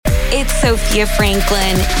It's Sophia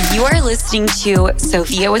Franklin. You are listening to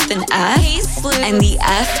Sophia with an F, and the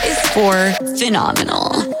F is for phenomenal.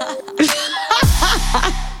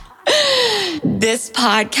 This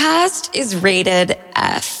podcast is rated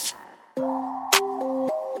F.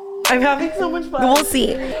 I'm having so much fun. We'll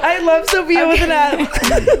see. I love Sophia with an F.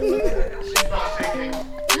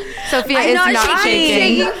 Sophia is not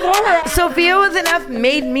shaking. Shaking for her. Sophia with an F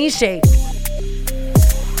made me shake.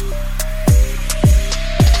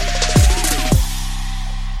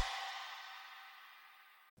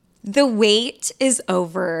 The wait is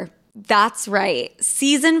over. That's right.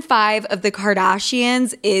 Season 5 of The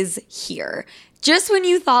Kardashians is here. Just when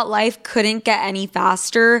you thought life couldn't get any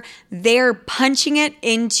faster, they're punching it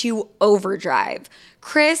into overdrive.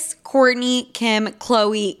 Kris, Kourtney, Kim,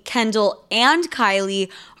 Khloe, Kendall, and Kylie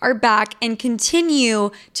are back and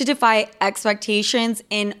continue to defy expectations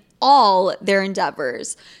in all their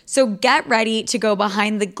endeavors. So get ready to go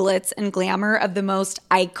behind the glitz and glamour of the most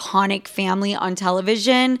iconic family on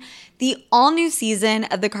television. The all-new season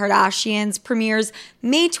of The Kardashians premieres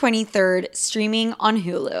May 23rd, streaming on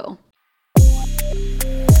Hulu.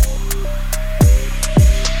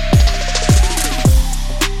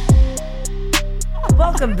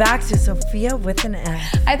 Welcome back to Sophia with an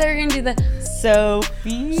F. I thought you were going to do the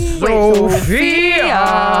Sophia.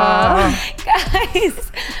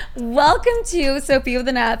 Guys, welcome to Sophia with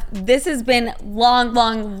an F. This has been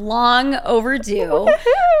long overdue.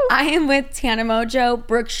 I am with Tana, Mongeau,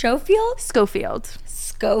 Brooke, Schofield.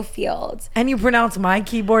 And you pronounce my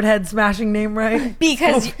keyboard head smashing name right?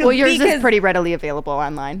 Because Well, yours is pretty readily available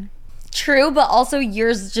online. True, but also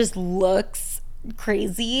yours just looks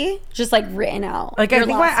crazy, just like written out. Like I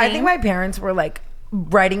think my parents were like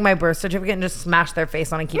writing my birth certificate and just smashed their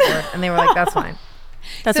face on a keyboard, and they were like, "That's fine."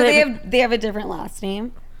 So they have a different last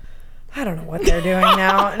name. I don't know what they're doing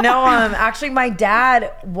now. No, actually, my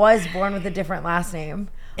dad was born with a different last name.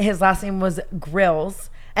 His last name was Grills.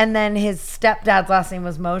 And then his stepdad's last name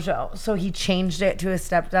was Mongeau. So he changed it to his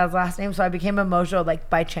stepdad's last name. So I became a Mongeau like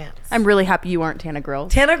by chance. I'm really happy you aren't Tana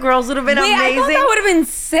Grills. Tana Grills would have been amazing. I thought that would have been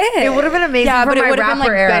sick. It would have been amazing for my rapper like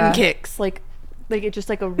era. Ben Kicks. Like it's just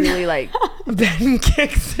like a really like... Ben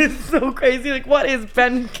Kicks is so crazy. Like, what is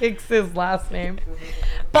Ben Kicks' last name?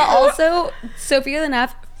 But also, Sophia with an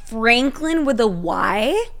F, Franklin with a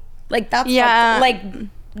Y. Like, that's like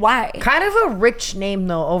why? Kind of a rich name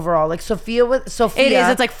though overall. Like Sophia. It is.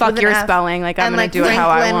 It's like fuck your spelling. Like I'm gonna do it how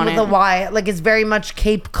I want it. With a Y. Like it's very much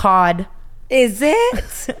Cape Cod. Is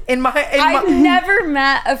it? I've never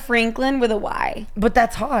met a Franklin with a Y. But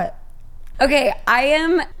that's hot. Okay,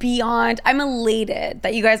 I'm elated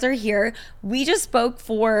that you guys are here. We just spoke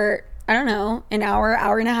for, I don't know, an hour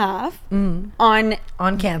and a half on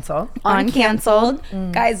Cancel.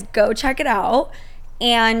 Uncanceled. Guys, go check it out.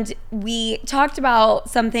 And we talked about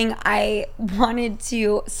something I wanted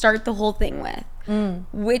to start the whole thing with,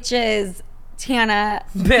 which is Tana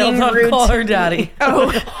being rude call to her daddy. Me.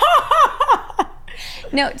 Oh.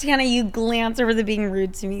 No, Tana, you glance over the being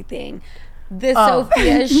rude to me thing. The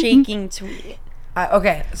Sophia shaking tweet.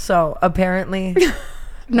 Okay, so apparently...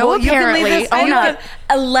 Apparently.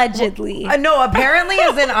 Allegedly. No, apparently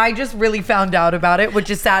as in I just really found out about it, which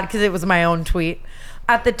is sad because it was my own tweet.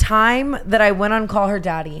 At the time that I went on Call Her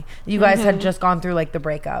Daddy, you guys had just gone through like the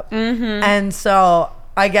breakup. And so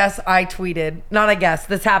I guess I tweeted, not I guess,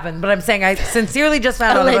 this happened, but I'm saying I sincerely just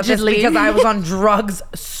found out about this because I was on drugs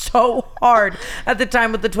so hard at the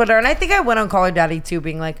time with the Twitter. And I think I went on Call Her Daddy too,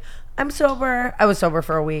 being like, I'm sober. I was sober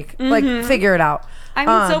for a week. Like, figure it out. I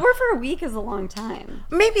mean, sober for a week is a long time.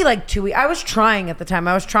 Maybe like 2 weeks. I was trying at the time.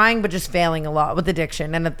 I was trying, but just failing a lot with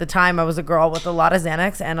addiction. And at the time, I was a girl with a lot of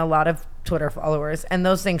Xanax and a lot of Twitter followers. And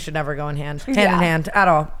those things should never go hand in hand at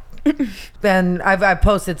all. And I've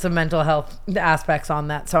posted some mental health aspects on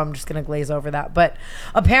that, so I'm just going to glaze over that. But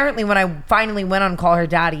apparently when I finally went on Call Her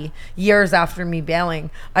Daddy, years after me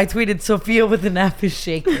bailing, I tweeted, Sophia with an F is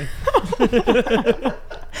shaking.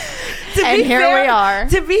 And here we are.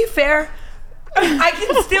 To be fair, I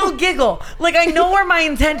can still giggle. Like, I know where my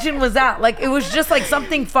intention was at. Like, it was just like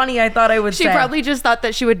something funny I thought I would say. She probably just thought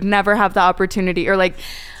that she would never have the opportunity or like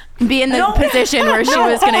be in the position where she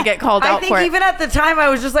was going to get called out for it. I think even at the time I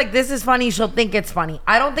was just like, this is funny. She'll think it's funny.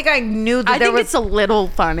 I don't think I knew that there was... it's a little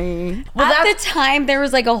funny. Well, at the time, there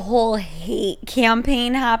was like a whole hate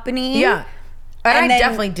campaign happening. Yeah. And I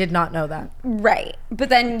definitely did not know that. Right. But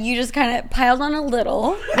then you just kind of piled on a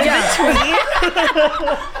little. Yeah.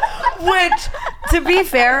 Which, to be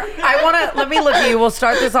fair, let me look at you. We'll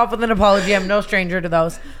start this off with an apology. I'm no stranger to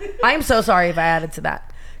those. I'm so sorry if I added to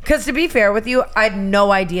that. Because to be fair with you, I had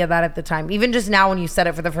no idea that at the time. Even just now when you said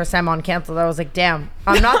it for the first time on Canceled, I was like, damn,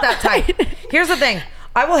 I'm not that tight. Here's the thing.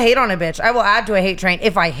 I will hate on a bitch. I will add to a hate train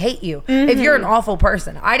if I hate you. If you're an awful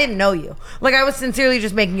person. I didn't know you. Like, I was sincerely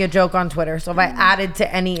just making a joke on Twitter. So if I added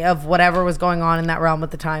to any of whatever was going on in that realm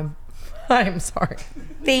at the time, I'm sorry.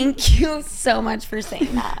 Thank you so much for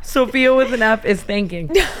saying that. Sophia with an F is thanking.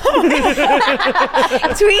 Tweet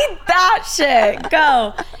that shit.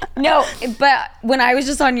 Go. No, but when I was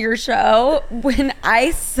just on your show, when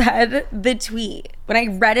I said the tweet, when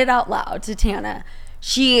I read it out loud to Tana,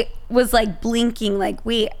 she was like blinking, like,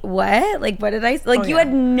 wait, what? Like, what did I say? Like, you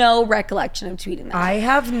had no recollection of tweeting that. I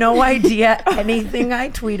have no idea anything I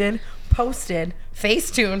tweeted, posted,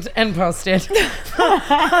 Facetuned and posted.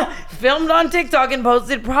 Filmed on TikTok and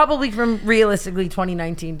posted probably from realistically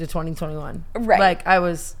 2019 to 2021. Right. Like, I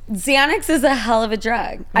was... Xanax is a hell of a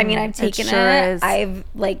drug. I mean, I've taken it. Is. I've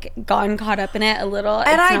like gotten caught up in it a little.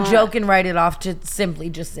 And I joke and write it off to simply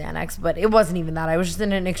just Xanax, but it wasn't even that. I was just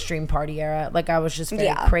in an extreme party era. Like, I was just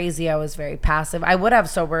very crazy. I was very passive. I would have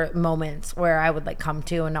sober moments where I would like come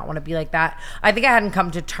to and not want to be like that. I think I hadn't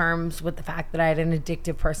come to terms with the fact that I had an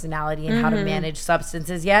addictive personality and how to manage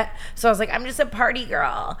substances yet. So I was like, I'm just a party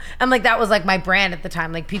girl. And like, that was like my brand at the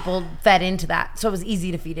time. Like, people fed into that. So it was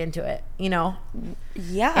easy to feed into it, you know?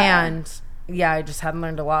 Yeah. And yeah, I just hadn't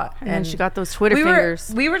learned a lot. And she got those Twitter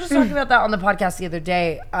fingers. We were just talking about that on the podcast the other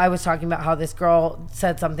day. I was talking about how this girl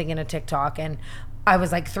said something in a TikTok, and I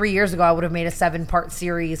was like, 3 years ago, I would have made a 7-part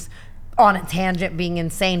series on a tangent being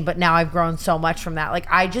insane, but now I've grown so much from that. Like,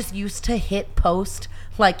 I just used to hit post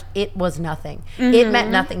like it was nothing. It meant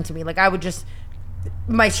nothing to me. Like, I would just...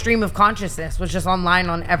 my stream of consciousness was just online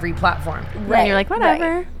on every platform. Right. And you're like,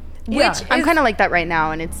 whatever. Right. Yeah. Which I'm kind of like that right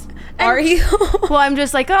now, and it's... Are you? Well, I'm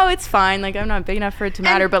just like, oh, it's fine. Like, I'm not big enough for it to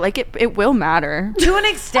matter, but like, it will matter. To an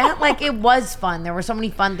extent, like, it was fun. There were so many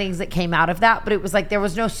fun things that came out of that, but it was like there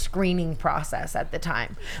was no screening process at the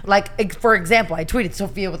time. Like, for example, I tweeted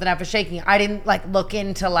Sophia with an F of shaking. I didn't like look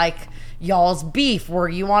into like y'all's beef. Were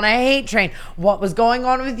you on a hate train? What was going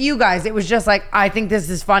on with you guys? It was just like, I think this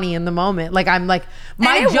is funny in the moment. Like, I'm like,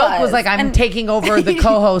 my joke was like, I'm taking over the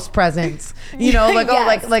co-host presence. You know, like,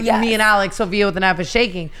 yes, oh, like me and Alex, Sophia with an F is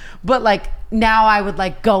shaking. But like, now I would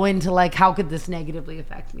like go into like, how could this negatively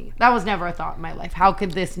affect me? That was never a thought in my life. How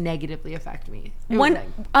could this negatively affect me?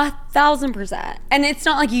 1,000%. And it's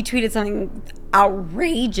not like you tweeted something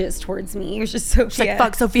outrageous towards me. It was just Sophia. It's like,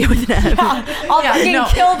 fuck Sophia with an F. I'll fucking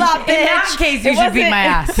kill that bitch. In that case, you should beat my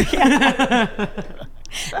ass.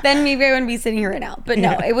 Then maybe I wouldn't be sitting here right now. But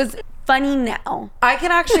no, it was funny now. I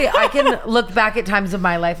can look back at times of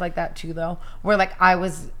my life like that too, though, where like I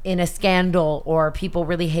was in a scandal or people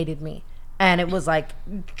really hated me. And it was like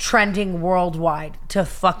trending worldwide to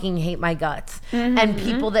fucking hate my guts. And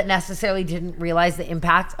people that necessarily didn't realize the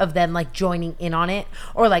impact of then like joining in on it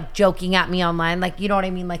or like joking at me online. Like, you know what I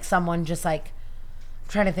mean? Like someone just like, I'm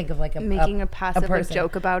trying to think of like making a passive like,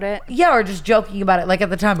 joke about it. Yeah, or just joking about it. Like at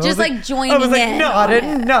the time, just like joining in. I was like, not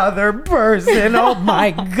another person. Oh my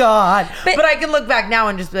God. But I can look back now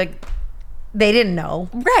and just be like, they didn't know.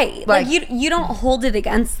 Right. Like you don't hold it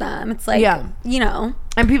against them. It's like, you know.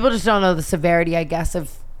 And people just don't know the severity, I guess,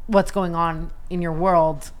 of what's going on in your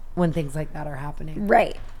world when things like that are happening.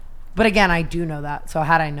 Right. But again, I do know that. So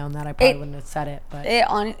had I known that, I probably wouldn't have said it. But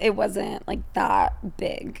it wasn't like that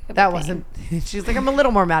big. That wasn't. She's like, I'm a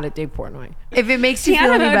little more mad at Dave Portnoy. If it makes you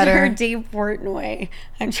feel any better. Dave Portnoy.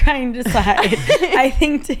 I'm trying to decide. I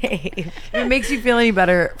think Dave. If it makes you feel any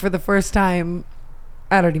better, for the first time,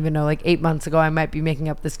 I don't even know, like 8 months ago, I might be making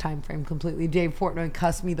up this time frame completely. Dave Portnoy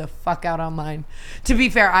cussed me the fuck out online. To be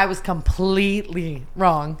fair, I was completely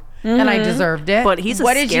wrong, and I deserved it. But he's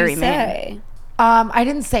a scary man. I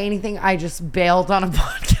didn't say anything. I just bailed on a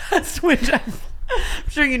podcast, which I'm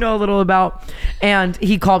sure you know a little about. And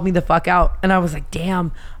he called me the fuck out, and I was like,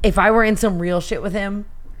 damn, if I were in some real shit with him,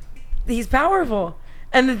 he's powerful.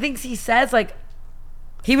 And the things he says, like,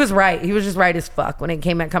 he was right. He was just right as fuck when it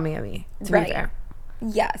came at coming at me, to be fair.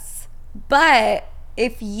 Yes. But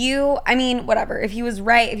if he was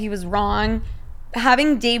right, if he was wrong,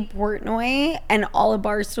 having Dave Portnoy and all of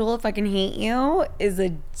Barstool fucking hate you is a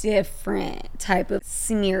different type of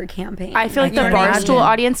smear campaign. I feel like the Barstool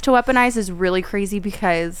audience to weaponize is really crazy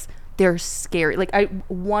because they're scary. Like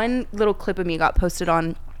one little clip of me got posted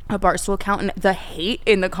on a Barstool account, and the hate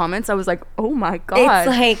in the comments, I was like, oh my God.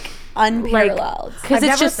 It's like unparalleled. Because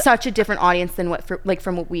it's just such a different audience than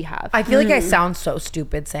from what we have. I feel like I sound so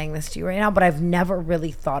stupid saying this to you right now, but I've never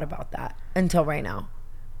really thought about that until right now.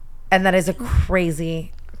 And that is a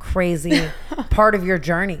crazy, crazy part of your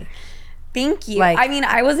journey. Thank you. Like, I mean,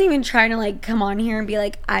 I wasn't even trying to like come on here and be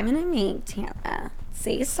like, I'm gonna make Tana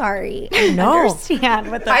say sorry and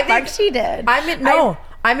understand what the fuck she did.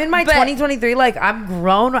 I'm in my 2023. Like, I'm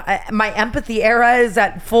grown. My empathy era is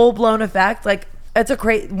at full blown effect. Like, it's a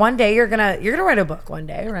great. One day you're gonna write a book. One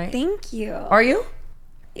day, right? Thank you. Are you?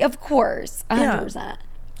 Of course, 100%.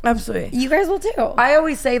 Absolutely. You guys will too. I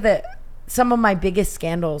always say that some of my biggest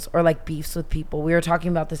scandals or like beefs with people. We were talking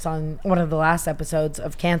about this on one of the last episodes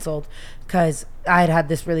of Canceled, because I had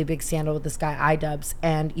this really big scandal with this guy iDubbbz,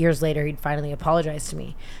 and years later he'd finally apologized to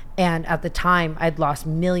me. And at the time, I'd lost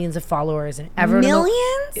millions of followers, and everyone.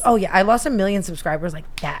 Millions? Oh yeah, I lost 1 million subscribers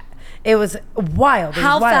like that. It was wild.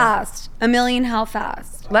 How fast? 1 million? How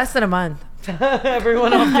fast? Less than a month.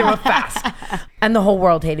 Everyone else gave a fast. And the whole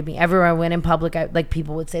world hated me. Everywhere I went in public,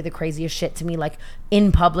 people would say the craziest shit to me, like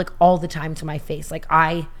in public all the time to my face.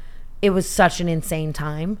 It was such an insane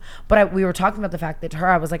time. But we were talking about the fact that to her,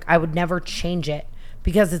 I was like, I would never change it,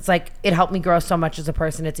 because it's like, it helped me grow so much as a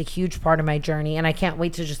person. It's a huge part of my journey. And I can't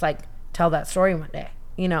wait to just like tell that story one day,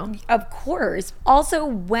 you know? Of course. Also,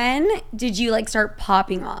 when did you like start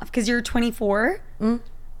popping off? Because you're 24.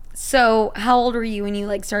 So how old were you when you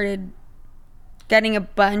like started getting a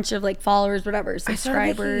bunch of like followers, whatever, subscribers?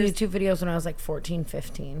 I started making YouTube videos when I was like 14,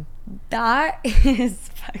 15. That is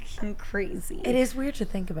fucking crazy. It is weird to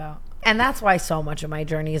think about. And that's why so much of my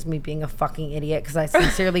journey is me being a fucking idiot, because I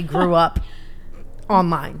sincerely grew up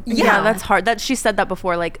online. Yeah, that's hard. That she said that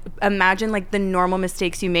before. Like, imagine like the normal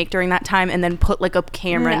mistakes you make during that time, and then put like a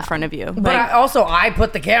camera in front of you. But I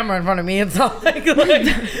put the camera in front of me. It's not like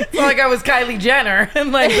it's not like I was Kylie Jenner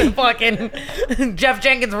and like the fucking Jeff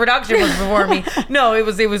Jenkins production was before me. No, it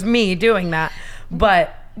was me doing that.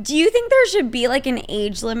 But do you think there should be like an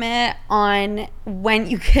age limit on when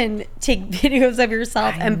you can take videos of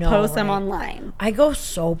yourself and post them online? I go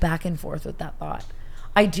so back and forth with that thought.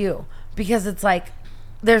 I do, because it's like,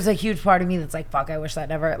 there's a huge part of me that's like, fuck, I wish I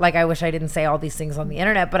didn't say all these things on the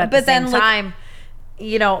internet. But at the same time,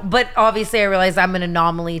 you know, but obviously I realize I'm an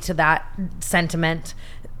anomaly to that sentiment.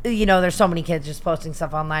 You know, there's so many kids just posting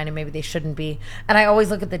stuff online, and maybe they shouldn't be. And I always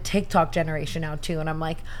look at the TikTok generation now too, and I'm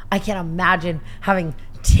like, I can't imagine having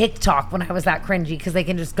TikTok when I was that cringy, because they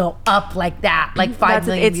can just go up like that, like 5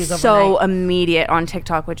 million views overnight. It's so immediate on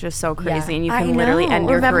TikTok, which is so crazy, and you can literally end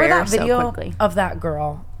your career that video so quickly. Of that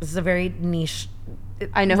girl? This is a very niche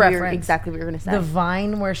I know exactly what you're going to say. The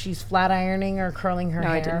Vine where she's flat ironing or curling her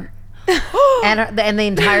hair. and the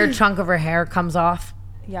entire chunk of her hair comes off.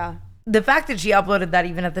 Yeah. The fact that she uploaded that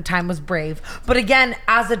even at the time was brave. But again,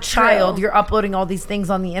 as a child, you're uploading all these things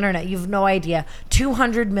on the internet. You have no idea.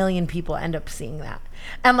 200 million people end up seeing that.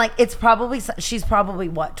 And like, she's probably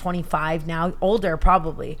what, 25 now, older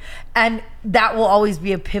probably. And that will always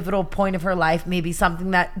be a pivotal point of her life. Maybe something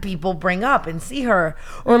that people bring up and see her,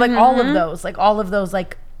 or like all of those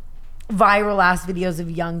like viral ass videos of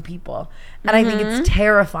young people. And I think it's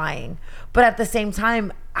terrifying. But at the same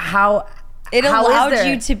time, how allowed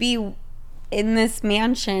you to be in this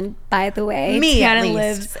mansion, by the way. Tana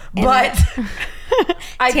lives in it.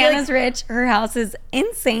 Tana's rich. Her house is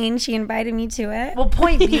insane. She invited me to it. Well,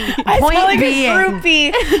 point being, I sound like a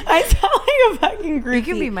groupie. I sound like a fucking groupie. You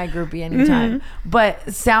can be my groupie anytime. But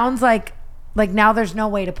it sounds like now there's no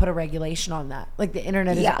way to put a regulation on that. Like, the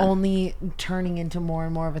internet is only turning into more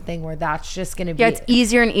and more of a thing where that's just going to be. Yeah, it's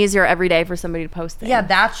easier and easier every day for somebody to post things. Yeah,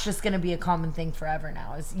 that's just going to be a common thing forever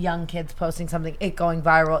now, is young kids posting something, it going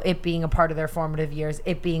viral, it being a part of their formative years,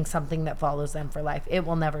 it being something that follows them for life. It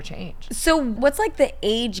will never change. So what's like the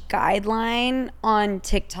age guideline on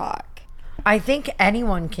TikTok? I think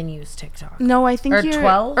anyone can use TikTok. No, I think you're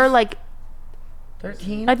 12 or like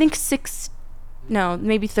 13. I think 6. No,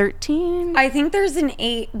 maybe 13. I think there's an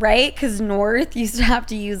 8, right? Because North used to have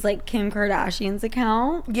to use like Kim Kardashian's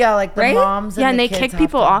account. Yeah, like the moms. And the they kids kick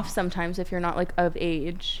people off sometimes if you're not like of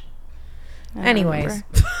age. Anyways,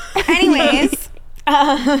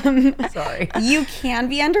 sorry. You can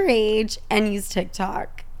be underage and use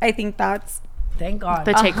TikTok. I think that's thank God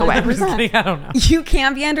the takeaway. I don't know. You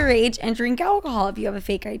can be underage and drink alcohol if you have a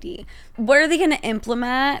fake ID. What are they going to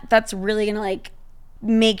implement that's really going to like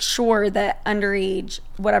make sure that underage,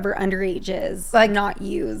 whatever underage is, like not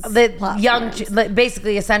use the young,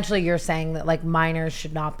 basically, essentially you're saying that like minors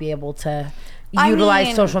should not be able to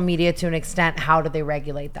utilize social media to an extent. How do they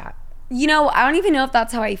regulate that? You know, I don't even know if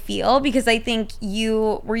that's how I feel, because I think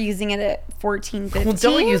you were using it at 14, 15. Well,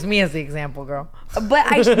 don't use me as the example, girl. But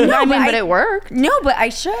but it worked. No, but I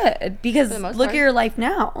should, because look at your life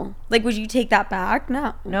now. Like, would you take that back?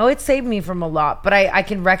 No, it saved me from a lot, but I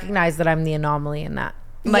can recognize that I'm the anomaly in that.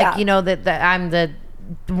 Like, you know, that I'm the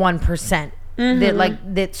 1%.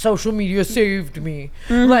 That social media saved me.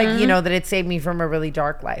 Like, you know, that it saved me from a really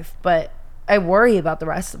dark life. But I worry about the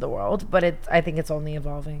rest of the world, but I think it's only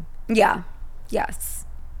evolving. Yeah. Yes.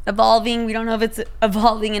 evolving. We don't know if it's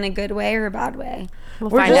evolving in a good way or a bad way.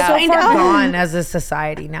 We're just so far gone as a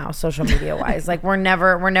society now, social media wise. Like we're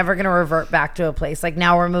never gonna revert back to a place. Like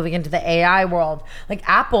now we're moving into the AI world. Like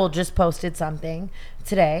Apple just posted something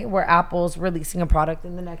today where Apple's releasing a product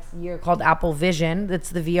in the next year called Apple Vision. That's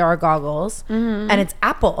the VR goggles, and it's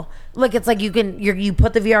Apple. Look, it's like you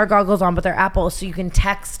put the VR goggles on, but they're Apple, so you can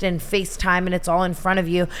text and FaceTime, and it's all in front of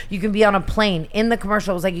you. You can be on a plane. In the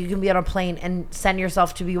commercial, it was like you can be on a plane and send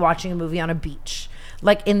yourself to be watching a movie on a beach,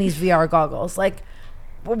 like in these VR goggles. Like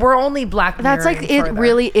we're only Black Mirroring. That's like it further.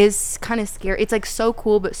 really is kind of scary. It's like so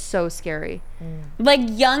cool, but so scary. Like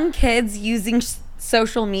young kids using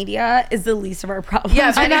social media is the least of our problems.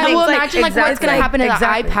 Yeah, And I will imagine like what's going to happen to the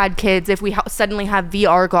Exactly. iPad kids if we suddenly have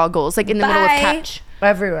VR goggles like in the middle of catch.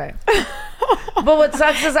 Everywhere. But what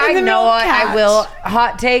sucks is I the know middle of I will,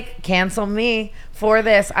 hot take, cancel me for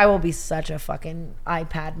this. I will be such a fucking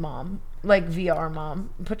iPad mom. Like VR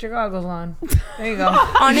mom. Put your goggles on. There you go.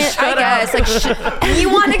 On it, I guess. Like, You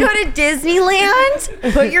want to go to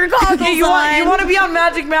Disneyland? Put your goggles on. You want to be on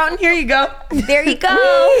Magic Mountain? Here you go. There you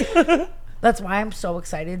go. That's why I'm so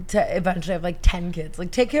excited to eventually have like 10 kids. Like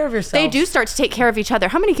take care of yourself. they do start to take care of each other.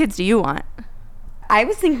 How many kids do you want? I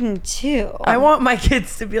was thinking 2. I want my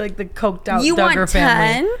kids to be like the coked out You Duggar want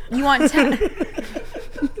 10? family. You want 10?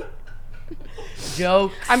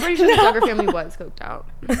 Jokes. I'm pretty sure the Duggar family was coked out.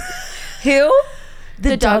 Who?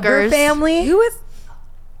 The Duggar Duggars. family? Who is?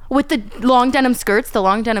 With the long denim skirts, the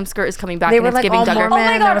long denim skirt is coming back. They and were it's like giving all Duggar. Mormon. Oh my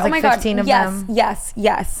There god! was Oh like my 15 god! of Yes, them.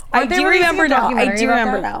 yes. Aren't they releasing a documentary I do about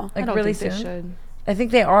remember that? now. Like I don't really think they soon? should. I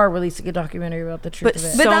think they are releasing a documentary about the truth But of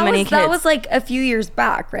it. so that many was, That kids. was like a few years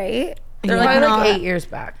back, right? They're Probably not- like 8 years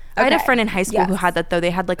back. I had a Okay. friend in high school who Yes. had that though.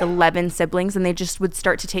 They had like 11 siblings and they just would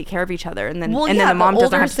start to take care of each other and then Well, and yeah, then the mom the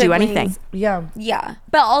doesn't older have to do anything. siblings- Yeah. Yeah.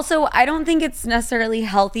 But also, I don't think it's necessarily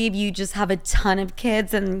healthy if you just have a ton of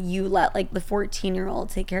kids and you let like the 14-year-old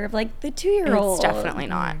take care of like the 2-year-old. It's definitely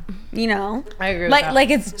not. You know? I agree with like, that. Like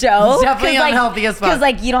it's Joe. It's definitely unhealthy as fuck. Because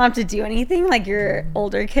like you don't have to do anything. Like your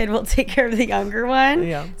older kid will take care of the younger one.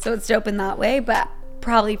 Yeah. So it's dope in that way. But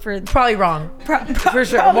probably Probably wrong. For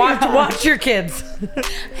sure. Watch your kids.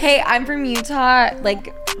 Hey, I'm from Utah.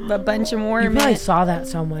 Like a bunch of You Mormon. probably saw that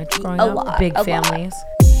so much growing A up. lot, Big a lot. families.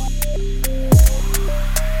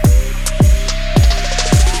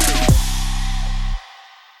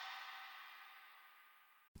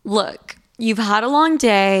 Look, you've had a long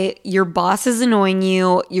day, your boss is annoying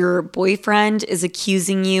you, your boyfriend is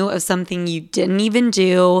accusing you of something you didn't even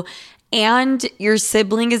do, and your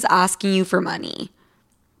sibling is asking you for money.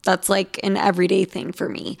 That's like an everyday thing for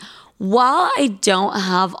me. While I don't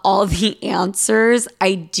have all the answers,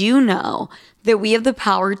 I do know that we have the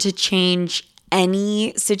power to change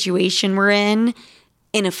any situation we're in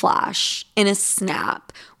a flash, in a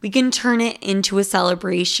snap. We can turn it into a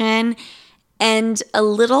celebration. And a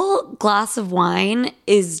little glass of wine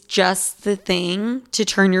is just the thing to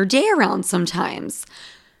turn your day around sometimes.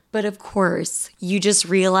 But of course, you just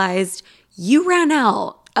realized you ran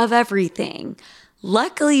out of everything.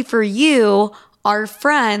 Luckily for you, our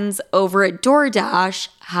friends over at DoorDash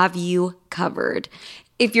have you covered.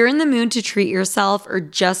 If you're in the mood to treat yourself or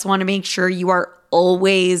just want to make sure you are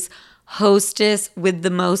always hostess with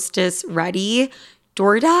the mostest ready,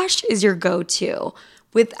 DoorDash is your go-to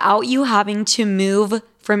without you having to move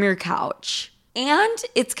from your couch. And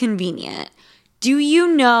it's convenient. Do you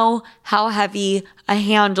know how heavy a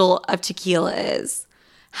handle of tequila is?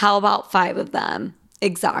 How about 5 of them?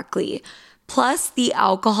 Exactly. Plus, the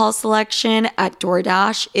alcohol selection at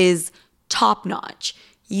DoorDash is top-notch.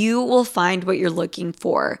 You will find what you're looking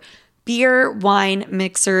for. Beer, wine,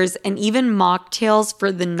 mixers, and even mocktails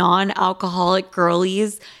for the non-alcoholic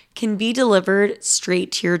girlies can be delivered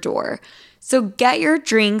straight to your door. So get your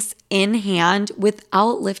drinks in hand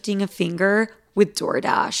without lifting a finger with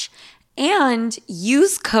DoorDash. And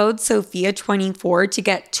use code SOPHIA24 to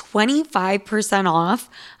get 25% off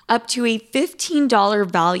up to a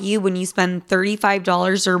 $15 value when you spend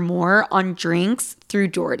 $35 or more on drinks through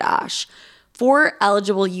DoorDash. For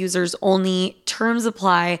eligible users only, terms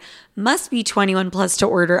apply, must be 21 plus to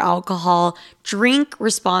order alcohol, drink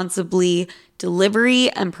responsibly,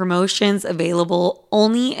 delivery and promotions available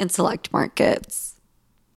only in select markets.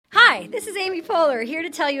 Hi, this is Amy Poehler, here to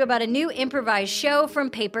tell you about a new improvised show from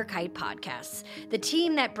Paper Kite Podcasts, the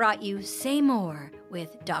team that brought you Say More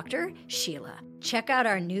with Dr. Sheila. Check out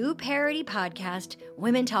our new parody podcast,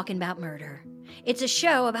 Women Talking About Murder. It's a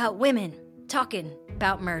show about women talking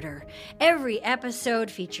about murder. Every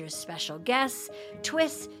episode features special guests,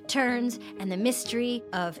 twists, turns, and the mystery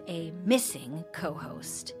of a missing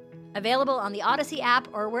co-host. Available on the Odyssey app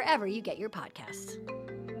or wherever you get your podcasts.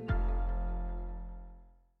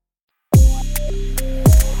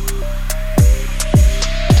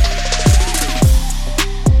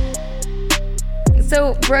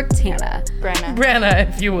 So, Brooke, Tana. Branna,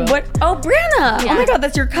 if you will. What? Oh, Branna. Yeah. Oh my God,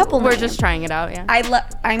 that's your couple We're name. just trying it out, yeah.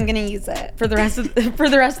 I'm gonna use it for the rest of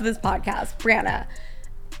this podcast. Branna,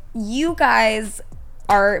 you guys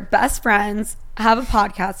are best friends, have a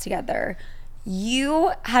podcast together.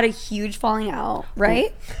 You had a huge falling out,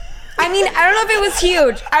 right? I mean, I don't know if it was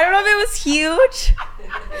huge.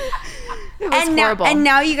 It was horrible. And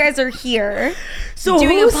now you guys are here. So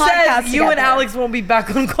doing who a podcast says you and together. Alex won't be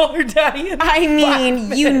back on Call Her Daddy? I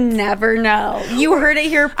mean, you never know. You heard it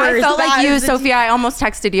here first. I felt like That you, is the Sophia. I almost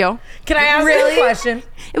texted you. Can I ask Really? you a question?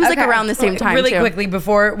 It was like Okay. around the same time, really too. quickly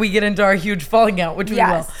before we get into our huge falling out, which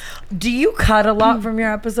Yes. we will. Do you cut a lot from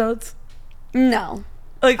your episodes? No.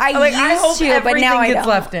 I used hope to, but everything now I gets don't.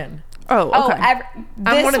 left in. Oh, okay.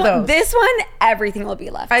 I'm one of those. This one, everything will be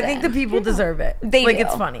left I in. think the people deserve it. They like do.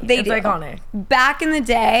 it's funny. They it's do. iconic. Back in the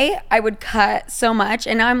day, I would cut so much,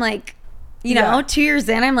 and now I'm like, you know, Yeah. 2 years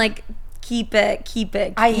in, I'm like, keep it.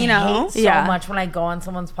 I you know, hate so Yeah. much when I go on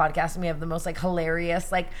someone's podcast and we have the most like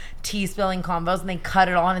hilarious like tea spilling combos and they cut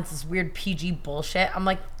it all and it's this weird PG bullshit. I'm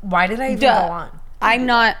like, why did I even Duh. go on? I'm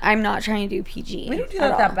not trying to do PG. We don't do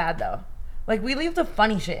at that all. bad though. Like we leave the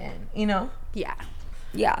funny shit in, you know? Yeah.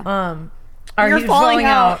 Yeah. Our You're huge falling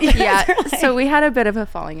out. Yeah. So we had a bit of a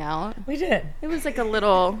falling out. We did. It was like a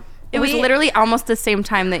little... It was literally almost the same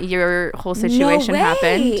time that your whole situation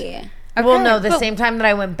happened. Okay, Well, no, the but- same time that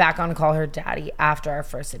I went back on Call Her Daddy after our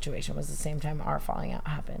first situation was the same time our falling out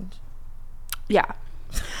happened. Yeah.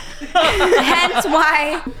 Hence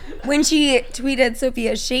why when she tweeted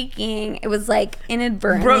Sophia shaking, it was like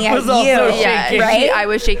inadvertently Brooke at was you. also Yeah, shaking. right? I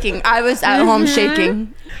was shaking. I was at home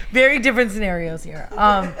shaking. Very different scenarios here.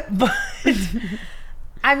 But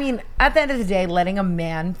I mean, at the end of the day, letting a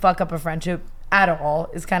man fuck up a friendship at all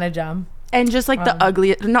is kind of dumb. And just like the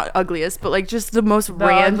ugliest, not ugliest, but like just the most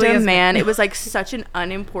random ugliest- man. It was like such an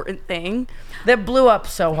unimportant thing. That blew up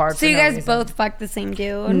so hard. So for you no guys reason. both fucked the same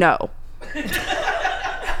dude? No.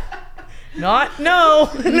 Not no.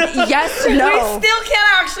 Yes, We no. still can't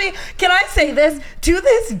actually. Can I say this? To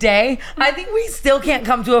this day, I think we still can't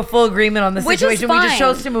come to a full agreement on the Which is situation. We just fine.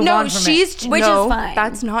 chose to move No, on from she's it. Which no, is fine.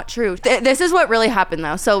 That's not true. This is what really happened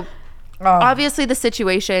though. So obviously the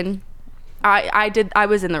situation, I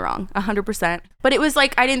was in the wrong 100%, but it was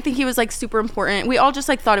like I didn't think he was like super important. We all just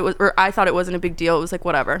like thought it was, or I thought it wasn't a big deal. It was like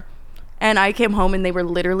whatever. And I came home and they were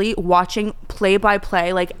literally watching play by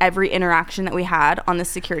play like every interaction that we had on the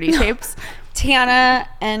security tapes. Tana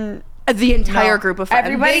and The entire group of friends.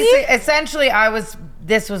 Everybody? Essentially,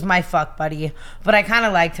 this was my fuck buddy, but I kind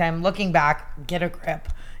of liked him. Looking back, get a grip.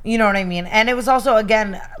 You know what I mean? And it was also,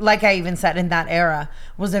 again, like I even said in that era,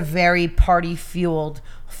 was a very party fueled,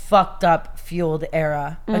 fucked up fueled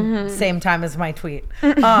era. Same time as my tweet.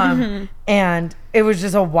 And it was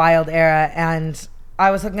just a wild era. And I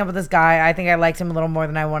was hooking up with this guy. I think I liked him a little more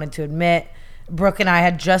than I wanted to admit. Brooke and I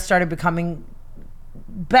had just started becoming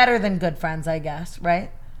better than good friends, I guess,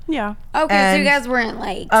 right? Yeah. okay, so And, you guys weren't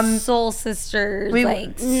like soul sisters, we-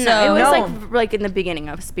 like No, it so. was like in the beginning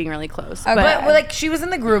of us being really close. Okay. But like she was in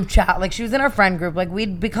the group chat, like she was in our friend group, like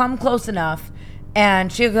we'd become close enough.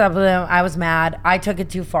 And she hooked up with him. I was mad. I took it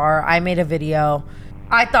too far. I made a video.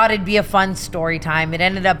 I thought it'd be a fun story time. It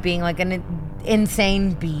ended up being like an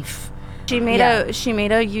insane beef. She made a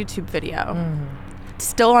YouTube video.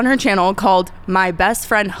 Still on her channel called "My Best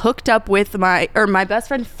Friend Hooked Up with My Best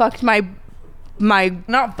Friend Fucked My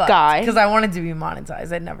Not fucked, Guy." because I wanted to be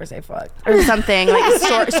monetized. I'd never say fuck. or something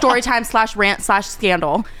like story time / rant /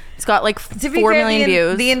 scandal. It's got like To be 4 fair, million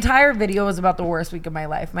views. The entire video was about the worst week of my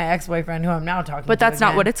life. My ex-boyfriend, who I'm now talking to, But that's not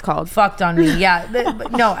again, what it's called. Fucked on me. Yeah,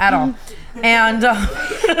 no, at all. And You're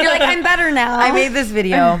like, I'm better now. I made this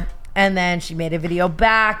video, and then she made a video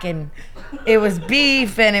back, and it was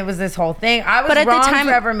beef, and it was this whole thing. I was But at the wrong time-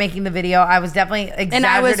 for ever making the video. I was definitely exaggerative and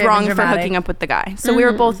I was wrong for dramatic. hooking up with the guy. So we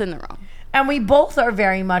were both in the wrong. And we both are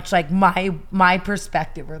very much like my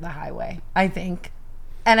perspective or the highway, I think.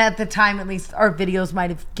 And at the time, at least, our videos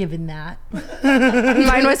might have given that.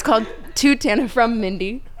 Mine was called To Tana from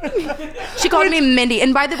Mindy. She called me Mindy.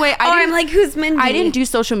 And by the way, I'm like, who's Mindy? I didn't do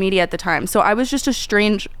social media at the time. So I was just a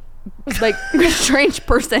strange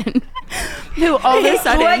person who all of a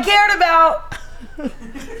sudden. Who I cared about.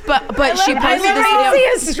 But she I posted this never video.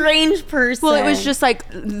 see a strange person. Well, it was just like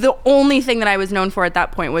the only thing that I was known for at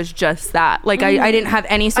that point was just that. Like I didn't have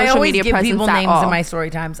any I social always media give presence people at names all. in my story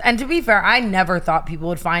times. And to be fair, I never thought people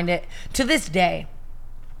would find it. To this day,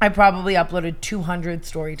 I probably uploaded 200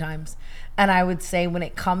 story times. And I would say when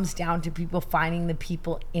it comes down to people finding the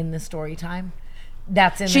people in the story time,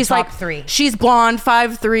 that's in She's the top like 3. She's blonde,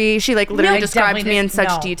 5'3". She like literally I described definitely me in didn't- such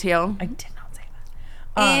no. detail. I did not say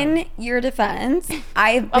In your defense,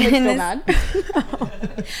 I've I'm been still this.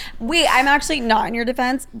 mad. Wait, I'm actually not in your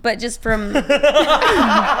defense, but just from.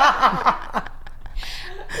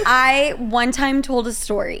 I one time told a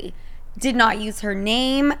story, did not use her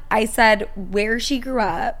name. I said where she grew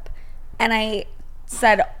up, and I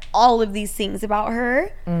said all of these things about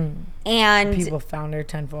her. And People found her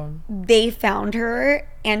tenfold. they found her,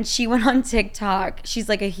 and she went on TikTok. She's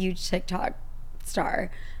like a huge TikTok star.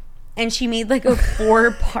 And she made like a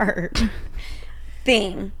 4-part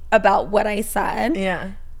thing about what I said.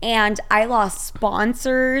 Yeah. And I lost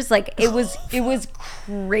sponsors. Like it was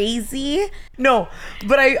crazy. No,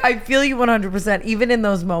 but I feel you 100%. Even in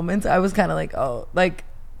those moments, I was kind of like, oh, like,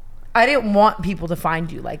 I didn't want people to find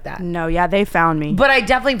you like that. No, yeah, they found me. But I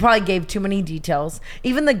definitely probably gave too many details.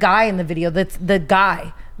 Even the guy in the video, that's the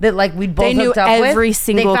guy that like we'd both They knew hooked up with. every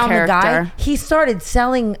single they found the guy. character. He started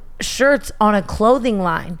selling shirts on a clothing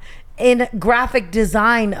line in graphic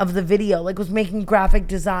design of the video, like was making graphic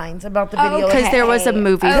designs about the video. Because there was a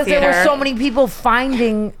movie Because theater. there were so many people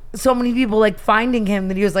finding him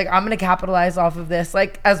that he was like, I'm gonna capitalize off of this,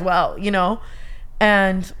 like, as well, you know.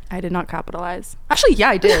 And I did not capitalize. Actually, yeah,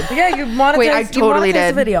 I did. yeah, you monetized. Wait, I totally you monetized did.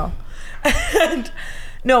 the video. And,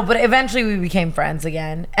 no, but eventually we became friends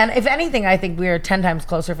again. And if anything, I think we were 10 times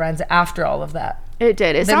closer friends after all of that. It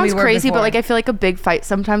did. It Than we sounds were crazy, before. but like I feel like a big fight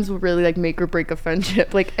sometimes will really like make or break a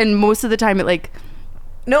friendship. Like, and most of the time it like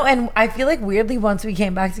No, and I feel like weirdly once we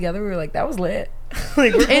came back together, we were like, that was lit.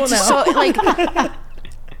 Like, we're cool it's now. so like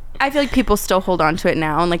I feel like people still hold on to it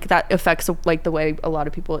now, and like that affects like the way a lot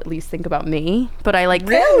of people at least think about me. But I like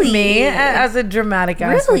Really? Me as a dramatic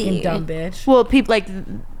ass Really? fucking dumb bitch. well, people like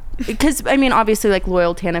because I mean obviously like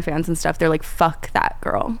loyal Tana fans and stuff, they're like fuck that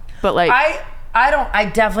girl. But like I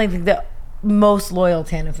definitely think that most loyal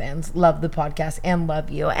Tana fans love the podcast and love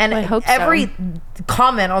you. And I hope so. every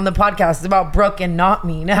comment on the podcast is about Brooke and not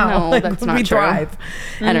me now. No, Like, that's we not true. thrive.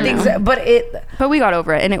 I don't know. But we got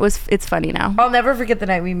over it, and it's funny now. I'll never forget the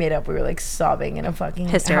night we made up. We were like sobbing in a fucking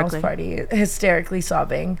Hysterically. house party, hysterically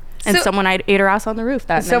sobbing. And So- someone ate her ass on the roof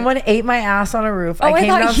that night. Someone ate my ass on a roof. Oh, I came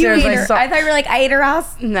thought you downstairs. ate her. I thought you were like, I ate her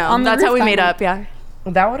ass. No, on the that's how roof we that made night. up. Yeah.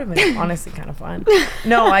 That would have been honestly kind of fun.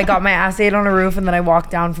 No, I got my ass ate on a roof, and then I walked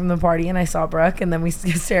down from the party and I saw Brooke, and then we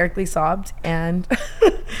hysterically sobbed. And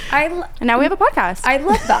And now we have a podcast. I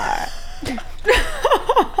love that.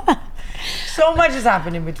 so much has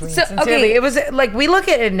happened in between. So, Sincerely, okay. it was like we look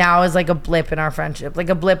at it now as like a blip in our friendship, like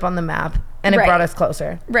a blip on the map, and it Right. brought us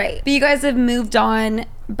closer. Right. But you guys have moved on,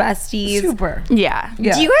 besties. Super. yeah.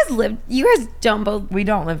 Yeah. Do you guys live? You guys don't both. We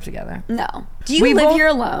don't live together. No. Do you We live both- here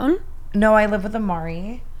alone? No, I live with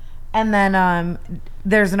Amari, and then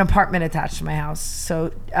there's an apartment attached to my house.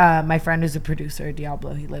 So my friend who's a producer,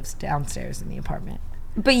 Diablo, he lives downstairs in the apartment.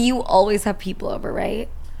 But you always have people over, right?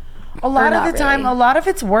 A lot of not the time, really? a lot of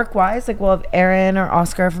it's work wise. Like we'll have Erin or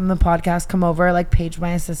Oscar from the podcast come over. Like Paige,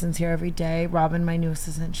 my assistant's here every day. Robin, my new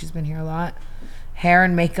assistant, she's been here a lot. Hair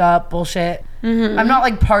and makeup, bullshit. I'm not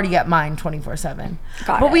like party at mine 24/7.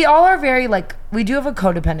 Got But it. we all are very like, we do have a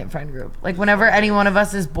codependent friend group. Like whenever any one of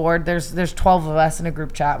us is bored, there's 12 of us in a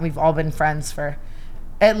group chat, and we've all been friends for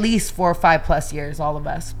at least 4 or 5 plus years, all of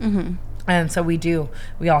us. And so we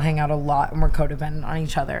all hang out a lot, and we're codependent on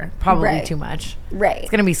each other. Probably Right. too much. Right.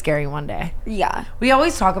 It's gonna be scary one day. Yeah. We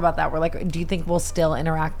always talk about that. We're like, do you think we'll still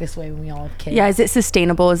interact this way when we all have kids? Yeah. Is it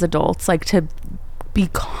sustainable as adults, like to be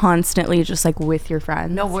constantly just like with your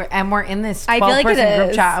friends? No, we're in this I feel 12 like it person group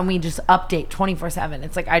is. chat, and we just update 24/7.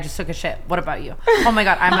 It's like, I just took a shit. What about you? Oh my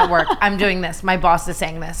God, I'm at work. I'm doing this. My boss is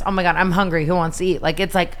saying this. Oh my God, I'm hungry. Who wants to eat? Like,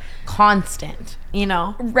 it's like constant, you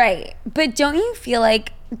know? Right. But don't you feel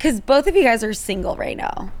like, because both of you guys are single right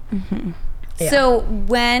now. Yeah. So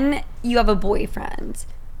when you have a boyfriend,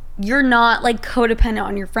 you're not like codependent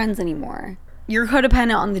on your friends anymore. You're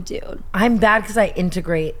codependent on the dude. I'm bad because I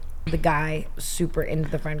integrate the guy super into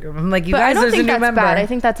the friend group. I'm like, you But guys, I don't there's think a new that's member. bad. I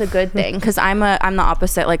think that's a good thing because I'm the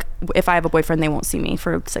opposite. Like if I have a boyfriend, they won't see me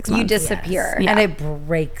for 6 months. You disappear. Yeah. And it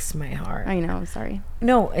breaks my heart. I know. Sorry.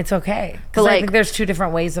 No, it's okay. But, Because I like- think there's 2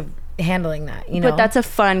 different ways of handling that, you know? But that's a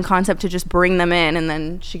fun concept to just bring them in, and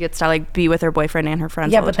then she gets to like be with her boyfriend and her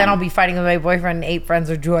friends. yeah, all the but then time. I'll be fighting with my boyfriend, and 8 friends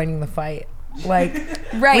are joining the fight. Like,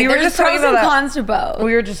 Right. we were There's just talking pros and about that. cons to both.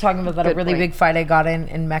 We were just talking about that, a Good really point. big fight I got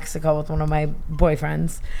in Mexico with one of my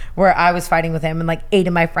boyfriends, where I was fighting with him, and like 8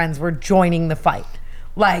 of my friends were joining the fight,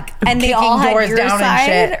 like And they kicking all had doors your down and side,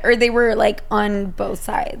 shit. or they were like on both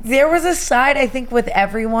sides. There was a side, I think, with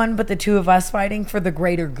everyone but the 2 of us fighting for the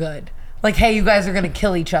greater good. Like, hey, you guys are gonna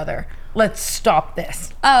kill each other. Let's stop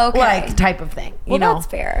this. Oh, okay. Like, type of thing. You Well, know, that's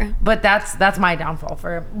fair. But that's my downfall.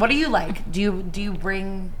 For what do you like? Do you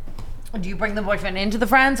bring Do you bring the boyfriend into the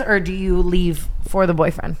friends or do you leave for the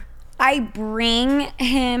boyfriend? I bring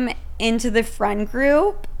him into the friend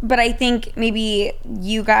group, but I think maybe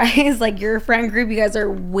you guys, like your friend group, you guys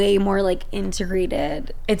are way more like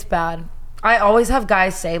integrated. It's bad. I always have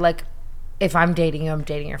guys say like, if I'm dating you, I'm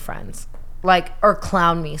dating your friends. Like, or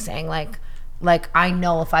clown me saying like I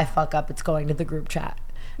know if I fuck up, it's going to the group chat.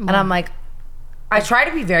 And I'm like, I try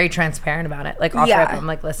to be very transparent about it. Like, off rip, I'm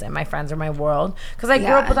like, listen, my friends are my world. Because I grew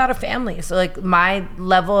up without a family. So, like, my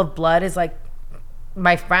level of blood is, like,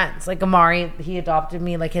 my friends. Like, Amari, he adopted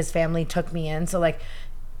me. Like, his family took me in. So, like,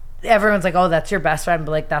 everyone's like, oh, that's your best friend.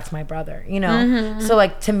 But, like, that's my brother, you know? Mm-hmm. So,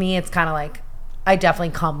 like, to me, it's kind of like, I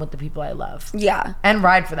definitely come with the people I love. Yeah. And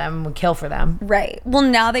ride for them and kill for them. Right. Well,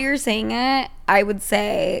 now that you're saying it, I would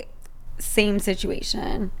say same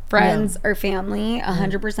situation. Friends or family,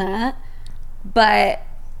 100%. But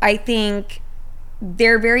I think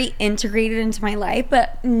they're very integrated into my life,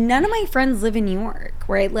 but none of my friends live in New York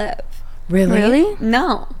where I live. Really?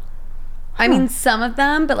 No. I mean, some of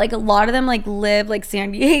them, but like a lot of them like live like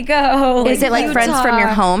San Diego. Is it like Utah. friends from your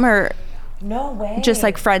home or no way? Just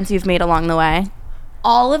like friends you've made along the way?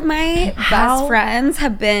 All of my best friends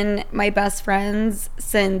have been my best friends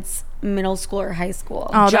since middle school or high school.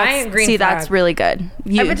 Oh, giant green flag. That's really good.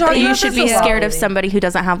 You should be scared of somebody who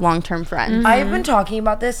doesn't have long-term friends. Mm-hmm. I've been talking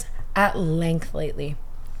about this at length lately.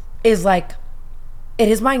 Is like, it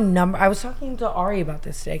is my number. I was talking to Ari about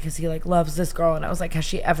this today because he like loves this girl, and I was like, has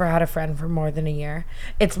she ever had a friend for more than a year?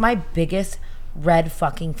 It's my biggest red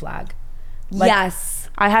fucking flag. Like, yes,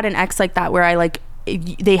 I had an ex like that where I like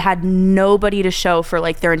they had nobody to show for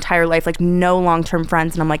like their entire life, like no long-term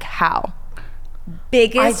friends, and I'm like, how?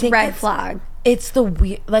 Biggest red flag. It's the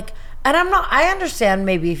weird, like, and I understand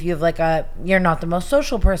maybe if you have like you're not the most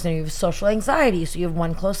social person, you have social anxiety, so you have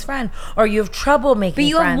one close friend, or you have trouble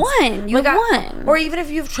making friends. But you have one. Or even if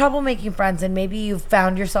you have trouble making friends and maybe you've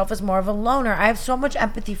found yourself as more of a loner. I have so much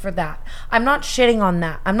empathy for that. I'm not shitting on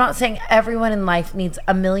that. I'm not saying everyone in life needs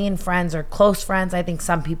a million friends or close friends. I think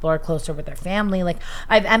some people are closer with their family. Like,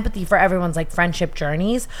 I have empathy for everyone's like friendship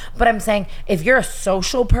journeys, but I'm saying if you're a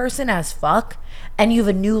social person as fuck and you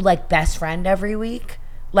have a new like best friend every week,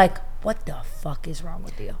 like, what the fuck is wrong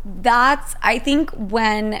with you? That's, I think,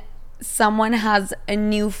 when someone has a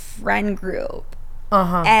new friend group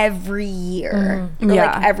every year, or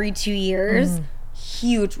like every 2 years,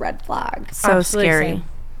 huge red flag. So absolutely scary.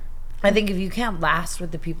 I think if you can't last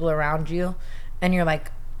with the people around you and you're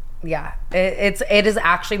like, it is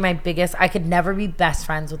actually my biggest. I could never be best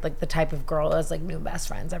friends with like the type of girl that's like new best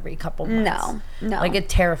friends every couple months. No. Like, it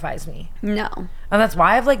terrifies me. No. And that's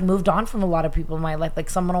why I've like moved on from a lot of people in my life.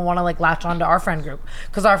 Like, someone will want to like latch on to our friend group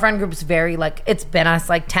because our friend group's very like, it's been us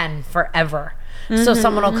like 10 forever. So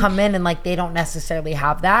someone will come in and like they don't necessarily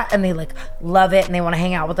have that and they like love it and they want to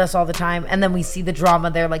hang out with us all the time, and then we see the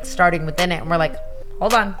drama they're like starting within it and we're like,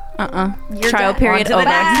 hold on. Trial period over.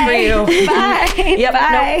 Next for you. Bye. Yep.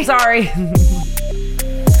 Bye. Nope. Sorry.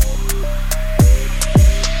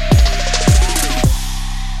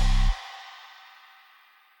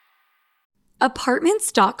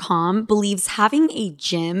 Apartments.com believes having a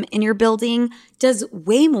gym in your building does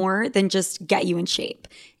way more than just get you in shape.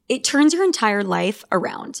 It turns your entire life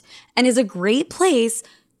around and is a great place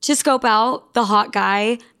to scope out the hot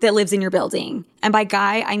guy that lives in your building. And by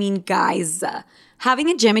guy, I mean guys. Having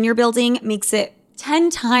a gym in your building makes it 10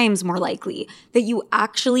 times more likely that you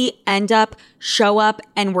actually end up, show up,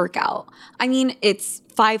 and work out. I mean, it's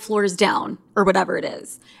 5 floors down or whatever it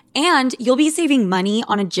is. And you'll be saving money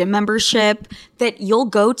on a gym membership that you'll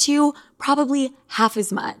go to probably half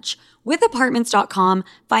as much. With Apartments.com,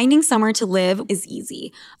 finding somewhere to live is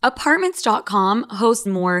easy. Apartments.com hosts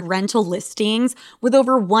more rental listings with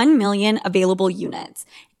over 1 million available units.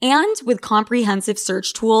 And with comprehensive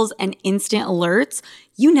search tools and instant alerts,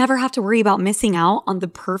 you never have to worry about missing out on the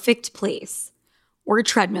perfect place. Or a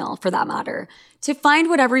treadmill, for that matter. To find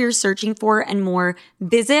whatever you're searching for and more,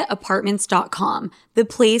 visit Apartments.com, the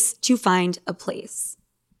place to find a place.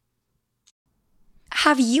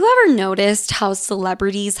 Have you ever noticed how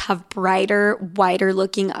celebrities have brighter, whiter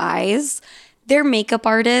looking eyes? Their makeup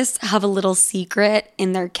artists have a little secret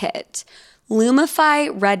in their kit. Lumify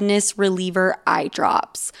Redness Reliever Eye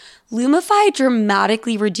Drops. Lumify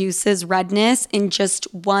dramatically reduces redness in just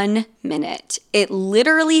 1 minute. It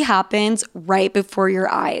literally happens right before your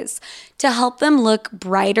eyes to help them look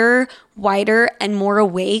brighter, whiter, and more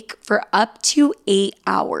awake for up to 8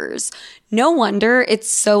 hours. No wonder it's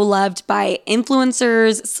so loved by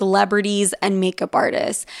influencers, celebrities, and makeup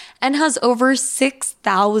artists, and has over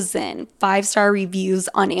 6,000 5-star reviews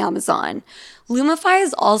on Amazon. Lumify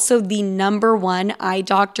is also the #1 eye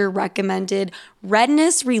doctor recommended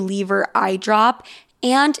redness reliever eye drop,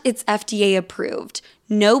 and it's FDA approved.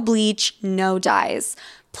 No bleach, no dyes.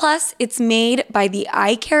 Plus, it's made by the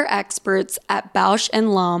eye care experts at Bausch &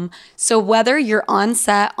 Lomb, so whether you're on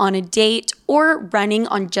set, on a date, or running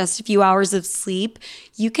on just a few hours of sleep,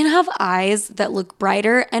 you can have eyes that look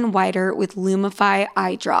brighter and whiter with Lumify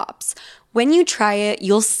eye drops. When you try it,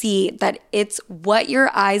 you'll see that it's what your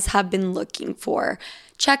eyes have been looking for.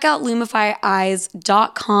 Check out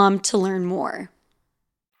LumifyEyes.com to learn more.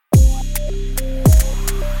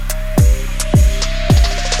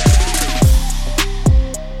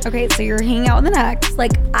 Okay, so you're hanging out with an ex,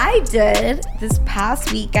 like I did this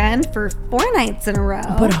past weekend for 4 nights in a row.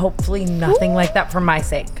 But hopefully nothing like that for my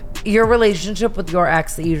sake. Your relationship with your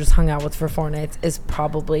ex that you just hung out with for 4 nights is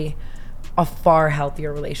probably a far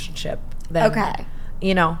healthier relationship than,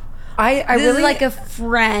 you know. I this really is like a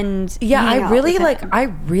friend. Yeah, hang I out really with like him. I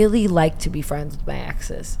really like to be friends with my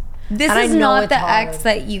exes. This And I is know not it's the hard. ex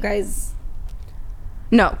that you guys.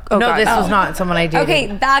 No. Oh, No, God. this was not someone I dated. Okay,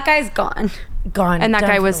 that guy's gone. Gone. And that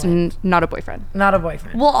guy was definitely. not a boyfriend. Not a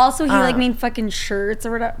boyfriend. Well, also he like made fucking shirts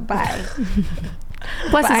or whatever. Bye.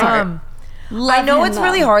 Bless his heart. I know it's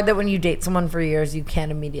really though. hard that when you date someone for years, you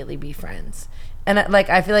can't immediately be friends. And like,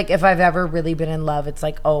 I feel like if I've ever really been in love, it's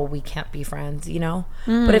like, oh, we can't be friends, you know?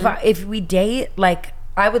 But if we date, like,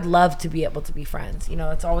 I would love to be able to be friends. You know,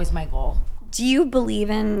 that's always my goal. Do you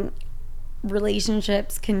believe in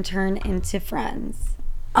relationships can turn into friends?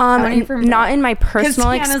 Not in my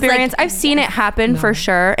personal Tana's like, experience. I've seen it happen for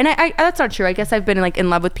sure, and I that's not true. I guess I've been like in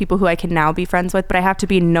love with people who I can now be friends with, but I have to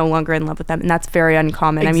be no longer in love with them, and that's very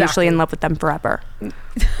uncommon. I'm usually in love with them forever.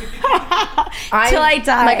 Till I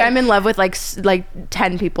die. Like I'm in love with like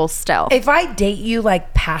 10 people still. If I date you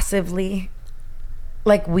like passively,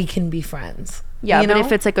 like we can be friends. Yeah, you but know?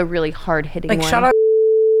 if it's like a really hard hitting like one, shut up,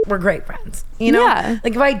 we're great friends. You know? Yeah.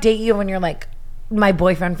 Like if I date you when you're like my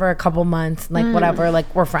boyfriend for a couple months, like whatever,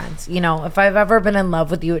 like we're friends. You know, if I've ever been in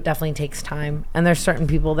love with you, it definitely takes time. And there's certain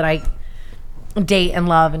people that I date and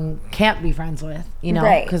love and can't be friends with, you know,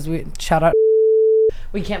 Right. because we shut up.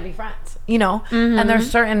 We can't be friends, you know. And there's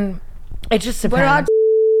certain. It just depends.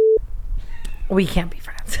 We can't be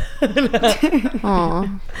friends.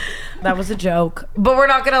 Aw. That was a joke. But we're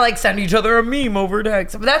not gonna like send each other a meme over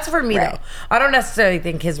text. But that's for me though. I don't necessarily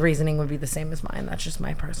think his reasoning would be the same as mine. That's just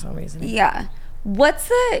my personal reasoning. Yeah. What's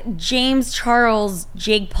the James Charles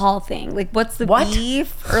Jake Paul thing? Like, what's the What?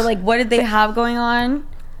 beef? Or like, what did they have going on?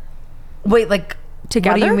 Wait, like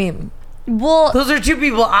Together? What do you mean? Well, Those are two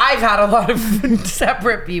people I've had a lot of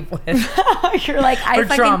separate beef with. you're like, I Or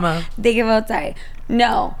fucking trauma. think of outside.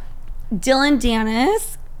 No, Dylan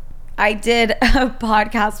Dennis. I did a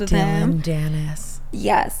podcast with him. Dylan Dennis.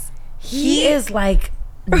 Yes, He is like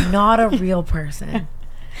not a real person.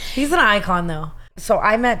 He's an icon though. So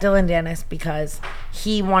I met Dylan Dennis because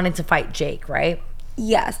he wanted to fight Jake, right?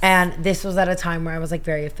 yes, And this was at a time where I was like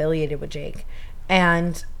very affiliated with Jake.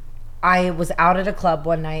 And I was out at a club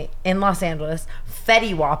one night in Los Angeles.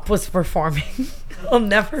 Fetty Wap was performing. I'll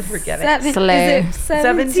never forget it. Slay. Is it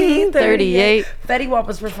 1738? Fetty Wap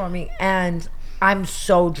was performing, and I'm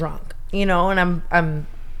so drunk, you know, and I'm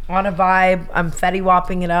on a vibe. I'm Fetty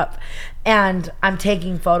Wapping it up, and I'm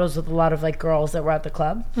taking photos with a lot of like girls that were at the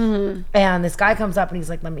club. And this guy comes up and he's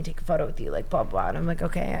like, "Let me take a photo with you," like blah blah. And I'm like,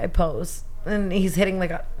 "Okay." I pose, and he's hitting like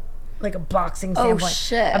a boxing standpoint.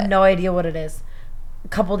 shit. I have no idea what it is. A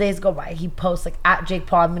couple days go by, he posts like, "At Jake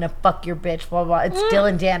Paul, I'm gonna fuck your bitch," blah blah. It's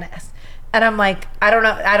Dylan Dennis. And I'm like, I don't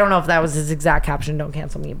know if that was his exact caption, don't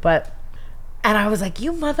cancel me, but and I was like,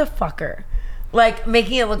 "You motherfucker," like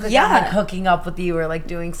making it look like I'm like hooking up with you or like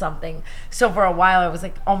doing something. So for a while I was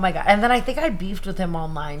like, oh my god. And then I think I beefed with him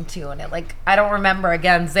online too, and it like, I don't remember.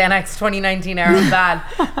 Again, Xanax 2019 era bad.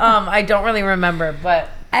 I don't really remember, but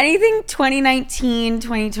anything 2019,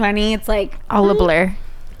 2020, it's like all a blur.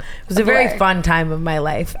 it was a very fun time of my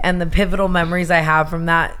life, and the pivotal memories I have from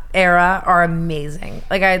that era are amazing.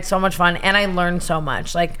 Like I had so much fun, and I learned so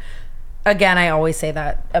much. Like again, I always say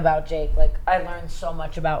that about Jake. Like I learned so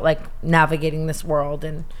much about like navigating this world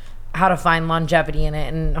and how to find longevity in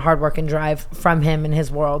it and hard work and drive from him and his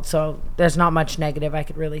world. So there's not much negative I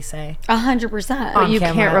could really say. 100%. But you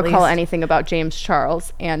camera, can't at recall least. anything about James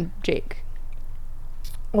Charles and Jake.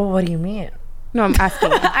 Well, what do you mean? No, I'm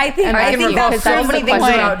asking. I think I can recall because so that's many the things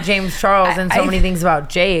question. about James Charles and so many things about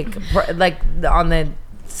Jake, like on the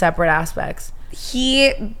separate aspects.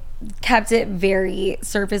 he kept it very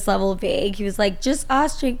surface level vague. He was like, just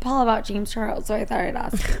ask Jake Paul about James Charles. So I thought I'd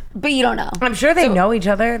ask you. But you don't know. I'm sure they know each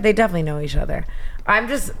other. They definitely know each other.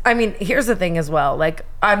 I mean, here's the thing as well. Like,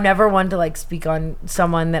 I'm never one to like speak on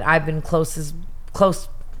someone that I've been close,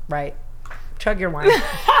 right? chug your wine.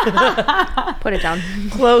 Put it down.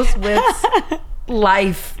 Close with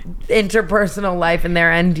life, interpersonal life, and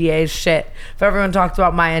their NDAs. Shit. If everyone talked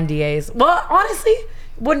about my NDAs, well, honestly,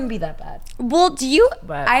 wouldn't be that bad. Well,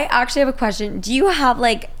 I actually have a question. Do you have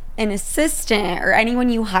like an assistant or anyone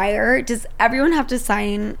you hire? Does everyone have to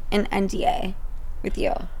sign an NDA with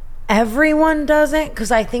you? Everyone doesn't,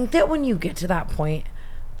 because I think that when you get to that point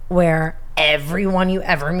where everyone you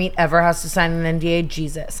ever meet ever has to sign an NDA,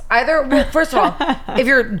 Jesus. Well, first of all, if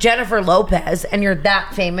you're Jennifer Lopez and you're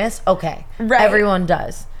that famous, okay, right. Everyone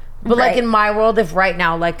does. But like in my world, if right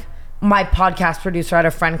now, like my podcast producer had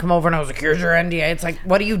a friend come over and I was like, here's your NDA. It's like,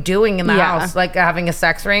 what are you doing in the house? Like having a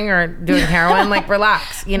sex ring or doing heroin? Like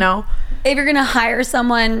relax, you know? If you're going to hire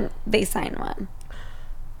someone, they sign one.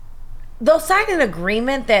 They'll sign an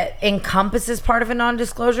agreement that encompasses part of a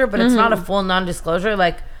non-disclosure, but it's not a full non-disclosure.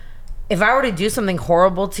 Like, if I were to do something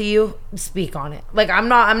horrible to you, speak on it. Like, I'm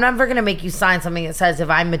never going to make you sign something that says if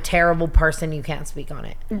I'm a terrible person, you can't speak on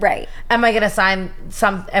it. Right. Am I going to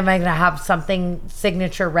am I going to have something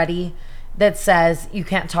signature ready that says you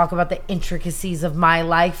can't talk about the intricacies of my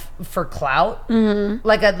life for clout? Mm-hmm.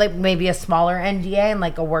 Like maybe a smaller NDA and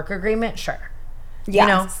like a work agreement? Sure. Yes. You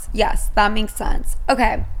know? Yes, that makes sense.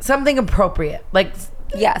 Okay. Something appropriate. Like,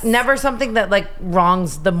 yes. Never something that like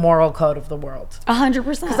wrongs the moral code of the world. 100%.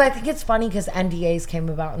 Because I think it's funny because NDAs came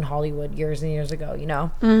about in Hollywood years and years ago, you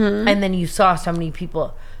know? Mm-hmm. And then you saw so many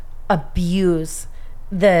people abuse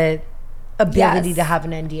the ability to have an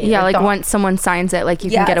NDA. Yeah, like once someone signs it, like you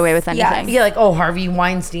can get away with anything. Yeah, like, oh, Harvey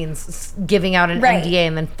Weinstein's giving out an NDA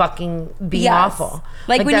and then fucking being awful.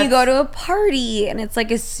 Like when you go to a party and it's like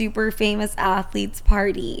a super famous athlete's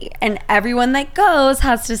party and everyone that goes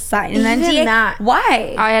has to sign an NDA.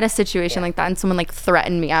 Why? I had a situation like that and someone like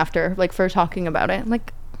threatened me after, like for talking about it. I'm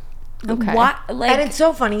like, okay. What? Like, and it's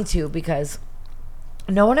so funny too because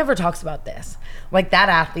no one ever talks about this. Like that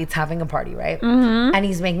athlete's having a party, right? Mm-hmm. And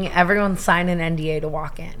he's making everyone sign an NDA to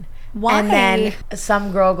walk in. Why? And then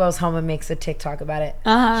some girl goes home and makes a TikTok about it.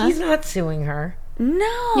 He's not suing her.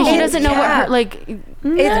 No. Yeah, she doesn't know what her, like...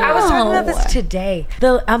 I was talking about this today.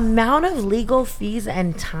 The amount of legal fees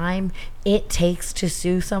and time it takes to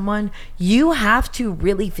sue someone, you have to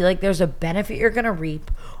really feel like there's a benefit you're going to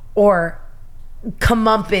reap or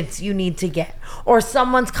comeuppance you need to get, or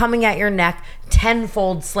someone's coming at your neck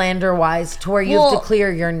tenfold slander wise to where you have to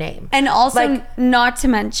clear your name. And also, like, not to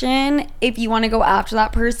mention, if you want to go after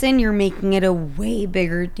that person, you're making it a way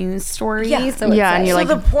bigger news story. Yeah, so and you're like,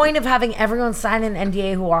 the point of having everyone sign an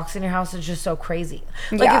NDA who walks in your house is just so crazy.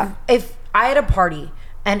 Like if I had a party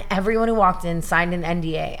and everyone who walked in signed an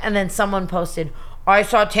NDA and then someone posted, I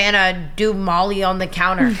saw Tana do Molly on the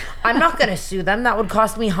counter. I'm not going to sue them. That would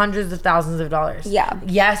cost me hundreds of thousands of dollars. Yeah.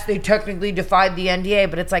 Yes, they technically defied the NDA,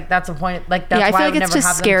 but it's like that's a point. Like that's I why feel like it's to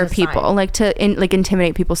scare people, sign. Like to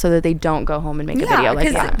intimidate people so that they don't go home and make a video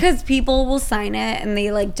like that. Because people will sign it and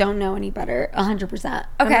they like don't know any better. 100%. Okay,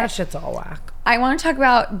 and that shit's all whack. I want to talk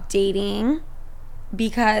about dating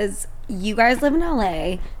because you guys live in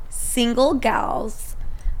LA, single gals.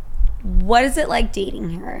 What is it like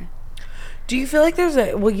dating here? Do you feel like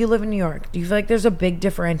you live in New York. Do you feel like there's a big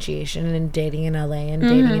differentiation in dating in LA and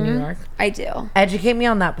dating in New York? I do. Educate me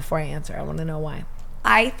on that before I answer. I want to know why.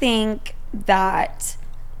 I think that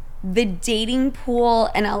the dating pool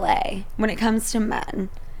in LA, when it comes to men,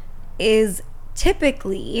 is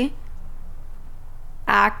typically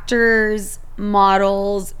actors,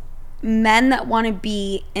 models, men that want to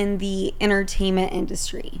be in the entertainment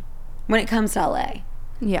industry when it comes to LA.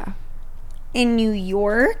 Yeah. In New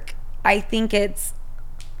York, I think it's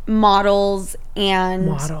models and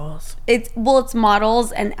it's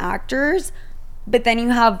models and actors, but then you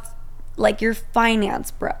have like your finance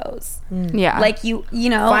bros. Yeah. Like you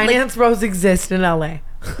know, finance bros exist in LA.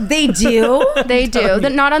 They do. They do. They're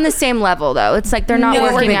not on the same level though. It's like they're not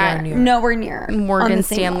working at nowhere near Morgan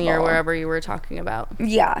Stanley or wherever you were talking about.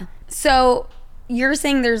 Yeah. So you're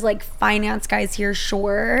saying there's like finance guys here,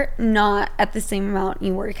 sure, not at the same amount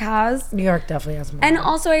New York has. New York definitely has more. And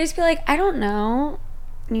also, I just feel like, I don't know,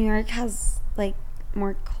 New York has like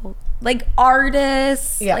more like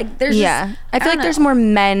artists. Yeah. Like there's I feel like there's more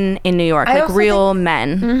men in New York, like real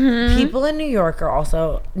men. Mm-hmm. People in New York are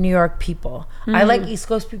also New York people. Mm-hmm. I like East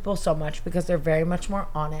Coast people so much because they're very much more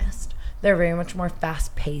honest. They're very much more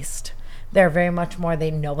fast paced. They're very much more, they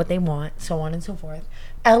know what they want, so on and so forth.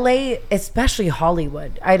 LA, especially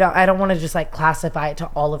Hollywood, I don't want to just like classify it to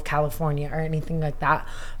all of California or anything like that,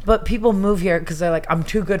 but people move here because they're like, I'm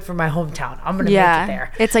too good for my hometown, I'm gonna make it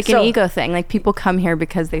there. It's like an ego thing. Like people come here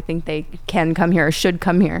because they think they can come here or should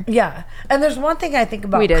come here. Yeah. And there's one thing I think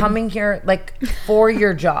about coming here like for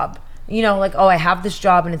your job, you know, like, oh, I have this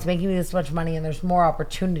job and it's making me this much money and there's more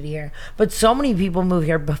opportunity here. But so many people move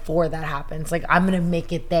here before that happens. Like, I'm going to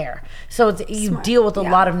make it there. So it's, you deal with a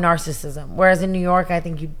lot of narcissism. Whereas in New York, I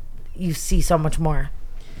think you see so much more.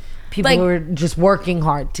 People who are just working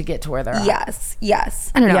hard to get to where they're at.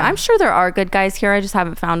 Yes. I don't know. I'm sure there are good guys here. I just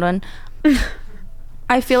haven't found one.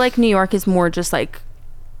 I feel like New York is more just like,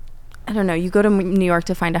 I don't know. You go to New York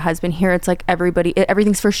to find a husband. Here, it's like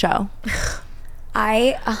everything's for show.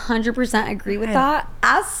 I 100% agree with that.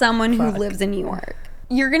 As someone who lives in New York,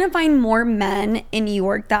 you're going to find more men in New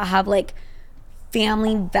York that have like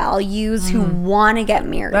family values who want to get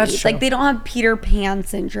married. That's true. Like they don't have Peter Pan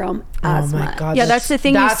syndrome as much. God, Yeah, that's the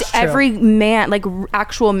thing. Every man, like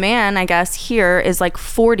actual man, I guess, here is like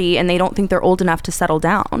 40 and they don't think they're old enough to settle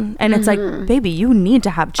down. And it's like, baby, you need to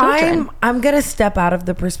have children. I'm going to step out of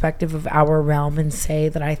the perspective of our realm and say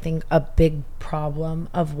that I think a big problem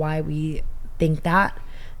of why we think that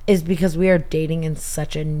is because we are dating in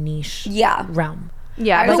such a niche realm.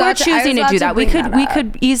 Yeah, but we're choosing to do that. We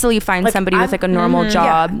could easily find like, somebody with like a normal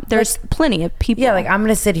job. Yeah. There's plenty of people. Yeah, like I'm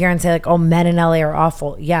gonna sit here and say like, oh, men in LA are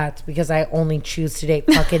awful. Yeah, it's because I only choose to date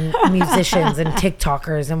fucking musicians and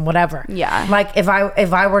TikTokers and whatever. Yeah, like if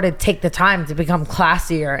I were to take the time to become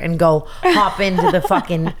classier and go hop into the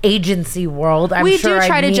fucking agency world, we do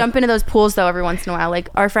try to jump into those pools though every once in a while. Like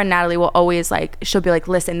our friend Natalie will always like, she'll be like,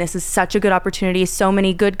 listen, this is such a good opportunity. So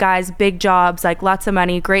many good guys, big jobs, like lots of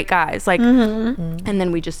money, great guys, like. And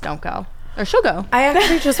then we just don't go. Or she'll go. I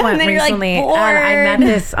actually just went recently and I met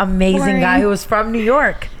this amazing guy who was from New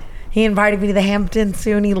York. He invited me to the Hamptons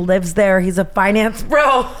soon. He lives there. He's a finance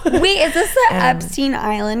bro. Wait, is this the Epstein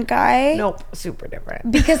Island guy? Nope, super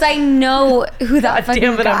different. Because I know who that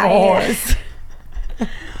fucking guy is.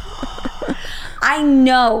 I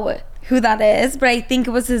know who that is, but I think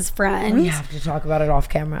it was his friend. We have to talk about it off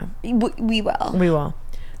camera. We will. We will.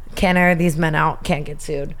 Can't air these men out, can't get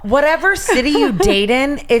sued. Whatever city you date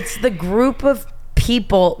in, it's the group of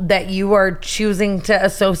people that you are choosing to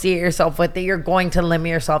associate yourself with that you're going to limit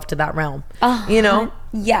yourself to that realm. You know?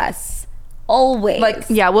 Yes. Always. Like,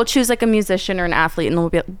 yeah, we'll choose like a musician or an athlete and they'll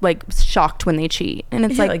be like shocked when they cheat. And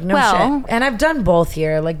it's like no shit. And I've done both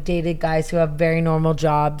here, like dated guys who have very normal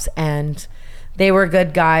jobs and they were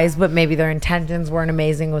good guys, but maybe their intentions weren't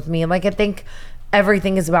amazing with me. Like I think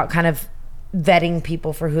everything is about kind of vetting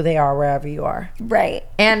people for who they are wherever you are, right?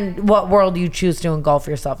 And what world you choose to engulf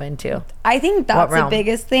yourself into. I think that's the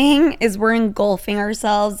biggest thing is we're engulfing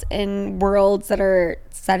ourselves in worlds that are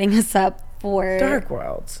setting us up for dark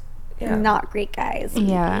worlds. Not great guys.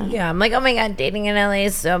 Yeah. I'm like, oh my god, dating in LA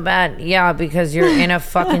is so bad. Yeah, because you're in a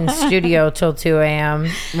fucking studio till 2 a.m.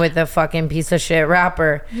 with a fucking piece of shit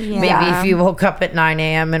rapper. Maybe if you woke up at 9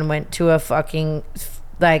 a.m. and went to a fucking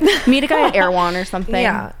like meet a guy at Erewhon or something.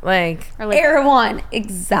 Yeah, like Erewhon,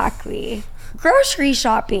 exactly. Grocery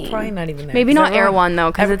shopping. Probably not even there. Maybe not Erewhon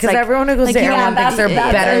though, because it's like everyone who goes to Erewhon thinks they're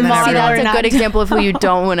better than everyone. See, that's a good example of who you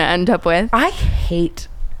don't want to end up with. I hate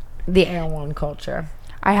the Erewhon culture.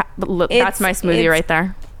 That's my smoothie right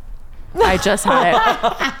there. I just had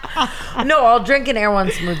it. No, I'll drink an Erewhon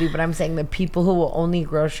smoothie, but I'm saying the people who will only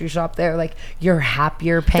grocery shop there, like you're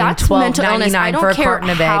happier paying $12.99 for a carton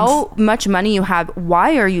of eggs. How much money you have?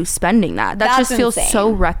 Why are you spending that? That just feels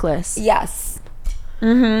so reckless. Yes.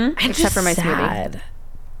 Except for my smoothie.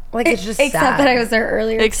 Like it's just except sad. that I was there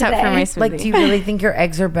earlier. Except today. for my smoothie. Like, do you really think your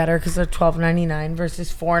eggs are better because they're $12.99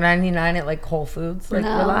 versus $4.99 at like Whole Foods? Like,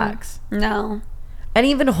 relax. No. And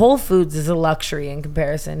even Whole Foods is a luxury in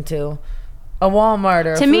comparison to a Walmart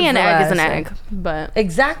or to me an egg is an egg, but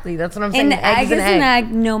exactly, that's what I'm saying. An egg is an egg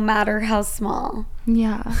no matter how small.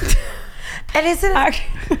 Yeah. And isn't it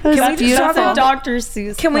can we just talk about Dr.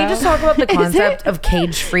 Seuss? Can we just talk about the concept of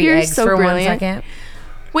cage-free eggs for 1 second?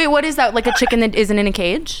 Wait, what is that? Like a chicken that isn't in a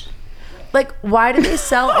cage? Like, why do they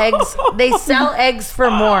sell eggs? They sell eggs for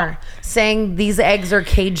more, saying these eggs are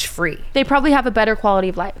cage-free. They probably have a better quality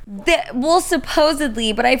of life. Well,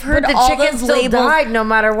 supposedly, but I've heard but the all chicken those still labels died no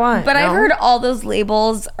matter what. But I've heard all those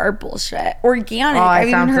labels are bullshit. Organic, I've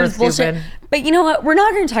even heard it's bullshit. But you know what? We're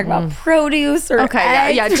not going to talk about produce or eggs.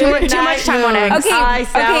 Yeah, too much time on eggs. Okay, I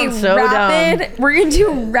sound so dumb. We're going to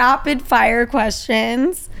do rapid fire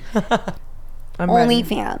questions.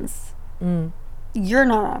 OnlyFans. You're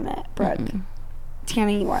not on it, Brooke.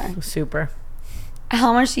 Tana, you are. Super.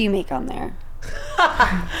 How much do you make on there?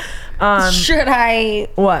 Should I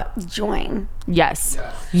join? Yes.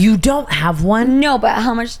 You don't have one? No, but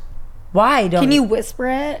how much? Why don't Can you whisper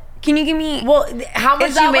it? Can you give me? Well, how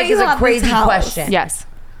much you make is a crazy question. Yes.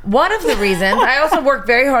 One of the reasons, I also work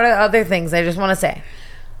very hard at other things, I just want to say.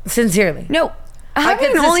 Sincerely. No. I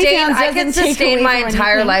could Having OnlyFans I could doesn't take sustain away my from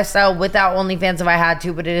entire anything. lifestyle without OnlyFans if I had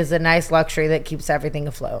to, but it is a nice luxury that keeps everything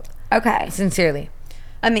afloat. Okay. Sincerely.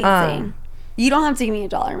 Amazing. You don't have to give me a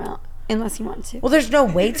dollar amount unless you want to. Well, there's no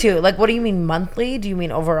way to. Like, what do you mean monthly? Do you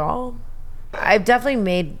mean overall? I've definitely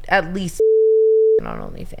made at least on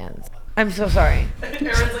OnlyFans. I'm so sorry. I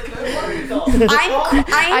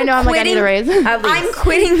know. I'm like, I need a raise. At least. I'm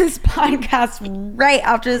quitting this podcast right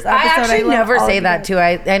after this episode. I actually love never all say of that you. too.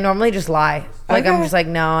 I normally just lie. Like, I'm Okay. just like,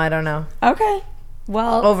 no, I don't know. Okay.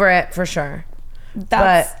 Well, Over it for sure.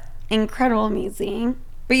 that's incredible, amazing.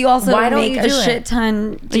 But you also Why don't make you a do it? shit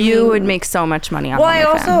ton. You doing- would make so much money on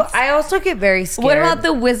Well, OnlyFans. I also get very scared. What about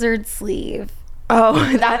the wizard sleeve? Oh,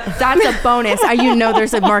 that's a bonus.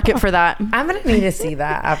 There's a market for that. I'm gonna need to see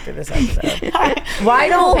that after this episode. Why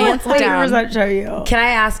don't Pants wait, down. show you? Can I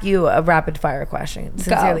ask you a rapid fire question?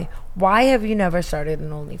 Sincerely, why have you never started an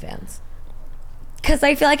OnlyFans? Because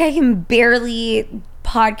I feel like I can barely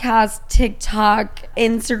podcast, TikTok,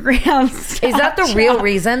 Instagram. Is that the Snapchat. real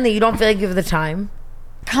reason that you don't feel like you have the time?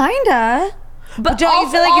 Kinda. But Don't you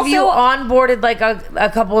feel like if you also- onboarded like a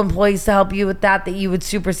couple employees to help you with that you would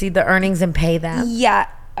supersede the earnings and pay them? Yeah.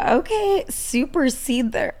 Okay.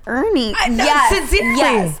 Supersede the earnings. know, Yes. sincerely.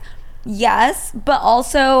 Yes. Yes. But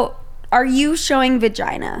also, are you showing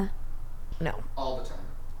vagina? No. All the time.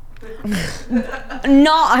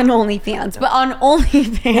 Not on OnlyFans, but on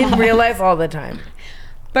OnlyFans. In real life, all the time.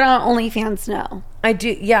 But on OnlyFans, no. I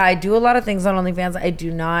do. Yeah, I do a lot of things on OnlyFans. I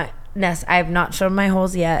do not. I have not shown my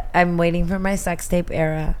holes yet. I'm waiting for my sex tape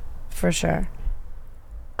era, for sure.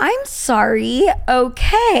 I'm sorry.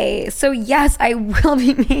 Okay. So, yes, I will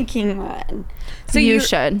be making one. So You you're-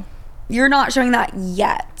 should. You're not showing that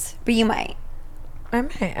yet, but you might.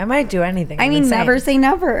 I might do anything. I I'm mean, insane. never say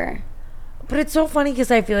never. But it's so funny because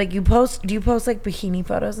I feel like you post. Do you post like bikini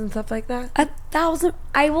photos and stuff like that? 1,000.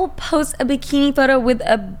 I will post a bikini photo with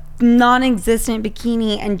a non-existent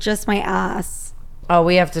bikini and just my ass. Oh,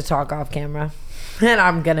 we have to talk off camera, and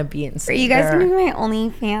I'm gonna be insane. You guys can be my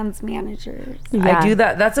OnlyFans managers. I do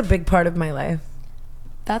that. That's a big part of my life.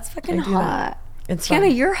 That's fucking I do that. hot. It's Tana,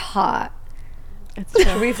 fun. you're hot.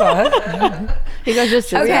 Should we fuck? You guys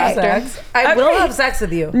just Okay. Have sex? I will have sex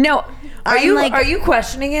with you. No, Are you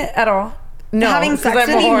questioning it at all? No, having 'cause sex I'm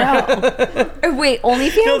a with you? whore. No. Wait,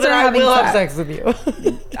 OnlyFans No, or then I having will sex? have sex with you.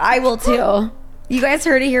 I will too. You guys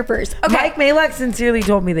heard it here first. Okay. Mike Malek sincerely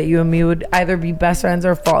told me that you and me would either be best friends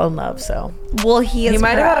or fall in love. So Well, he is. he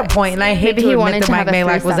might have had a correct. point, and I hate Maybe to he admit wanted that to Mike have a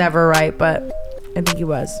Malek was threesome. ever right, but I think he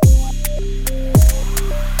was.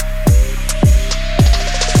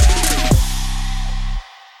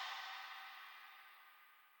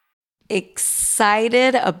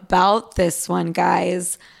 Excited about this one,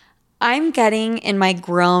 guys. I'm getting in my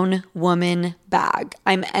grown woman bag.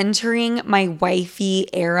 I'm entering my wifey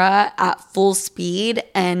era at full speed,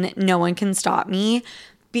 and no one can stop me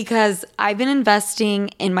because I've been investing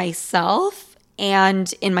in myself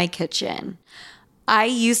and in my kitchen. I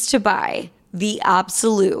used to buy the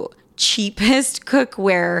absolute cheapest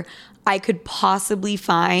cookware I could possibly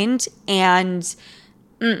find, and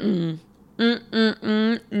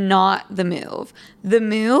not the move. The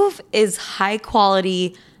move is high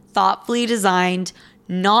quality, thoughtfully designed,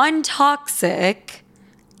 non-toxic,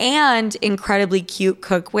 and incredibly cute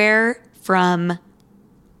cookware from,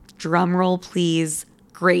 drumroll please,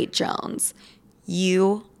 Great Jones.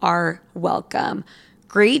 You are welcome.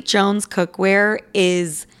 Great Jones cookware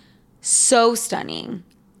is so stunning.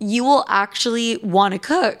 You will actually want to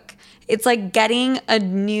cook. It's like getting a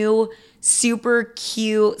new super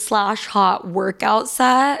cute / hot workout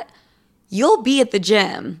set. You'll be at the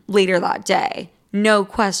gym later that day. No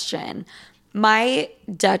question. My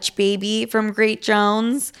Dutch baby from Great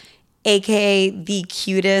Jones, aka the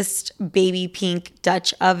cutest baby pink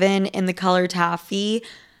Dutch oven in the color taffy,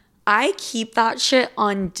 I keep that shit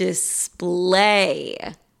on display.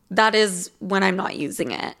 That is when I'm not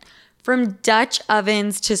using it. From Dutch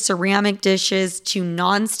ovens to ceramic dishes to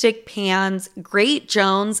nonstick pans, Great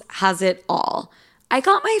Jones has it all. I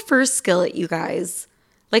got my first skillet, you guys.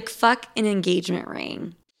 Like, fuck an engagement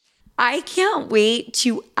ring. I can't wait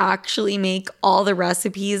to actually make all the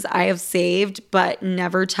recipes I have saved but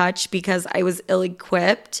never touched because I was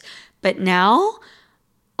ill-equipped. But now,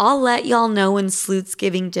 I'll let y'all know when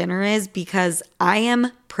Slutsgiving dinner is because I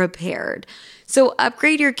am prepared. So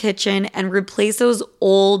upgrade your kitchen and replace those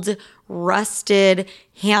old, rusted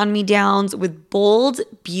hand-me-downs with bold,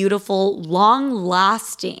 beautiful,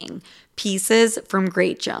 long-lasting pieces from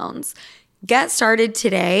Great Jones. Get started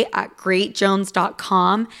today at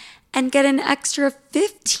greatjones.com and get an extra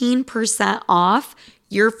 15% off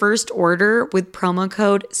your first order with promo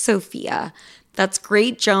code SOPHIA. That's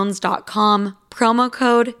greatjones.com, promo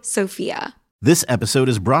code Sophia. This episode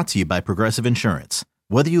is brought to you by Progressive Insurance.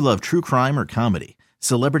 Whether you love true crime or comedy,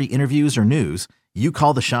 celebrity interviews or news, you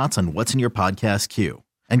call the shots on what's in your podcast queue.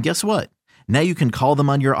 And guess what? Now you can call them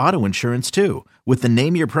on your auto insurance too with the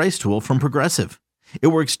Name Your Price tool from Progressive. It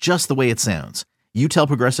works just the way it sounds. You tell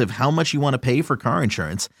Progressive how much you want to pay for car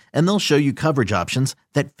insurance, and they'll show you coverage options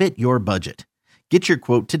that fit your budget. Get your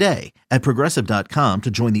quote today at Progressive.com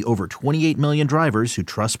to join the over 28 million drivers who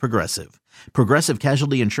trust Progressive. Progressive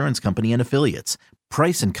Casualty Insurance Company and Affiliates.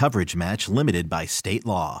 Price and coverage match limited by state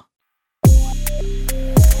law.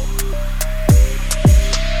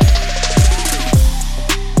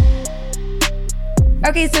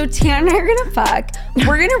 Okay, so Tana and I are gonna fuck.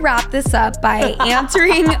 We're gonna wrap this up by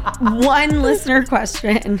answering one listener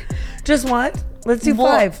question. Just one? Let's do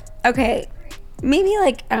 5. Okay, maybe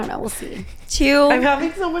like, I don't know, we'll see. 2. I'm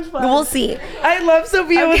having so much fun. We'll see. I love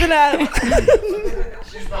Sophia with an F.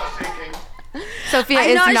 She's not shaking. Sophia I'm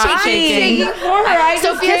is not not shaking. shaking. For her, I just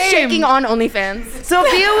Sophia's came. shaking on OnlyFans.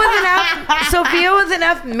 Sophia with an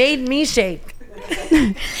F made me shake.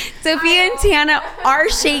 Sophia and Tana are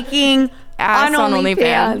shaking Ass on on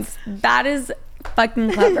OnlyFans. That is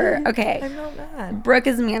fucking clever. Okay. I'm not mad. Brooke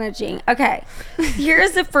is managing. Okay.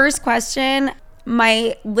 Here's the first question.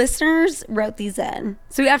 My listeners wrote these in.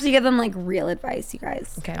 So we have to give them like real advice, you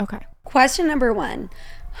guys. Okay. Question number 1.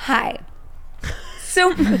 Hi. So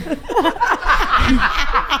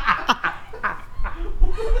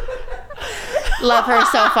Love her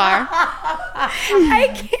so far. I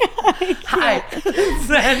can't. Hi.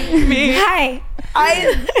 Send me. Hi.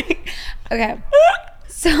 Okay.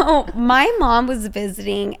 So my mom was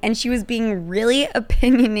visiting and she was being really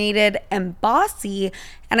opinionated and bossy,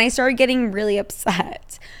 and I started getting really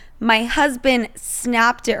upset. My husband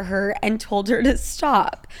snapped at her and told her to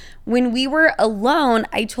stop. When we were alone,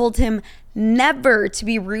 I told him never to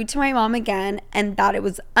be rude to my mom again and that it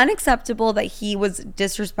was unacceptable that he was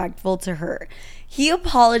disrespectful to her. He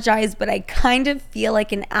apologized, but I kind of feel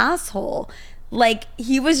like an asshole. Like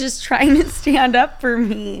he was just trying to stand up for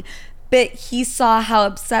me, but he saw how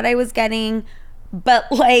upset I was getting. But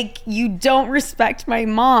like, you don't respect my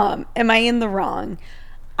mom. Am I in the wrong?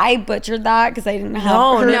 I butchered that because I didn't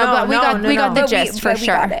have her. No, but we got the gist for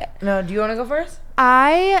sure. We got it. No, do you want to go first?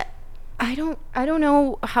 I don't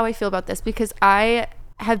know how I feel about this because I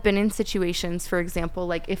have been in situations, for example,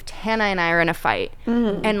 like if Tana and I are in a fight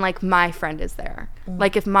and like my friend is there.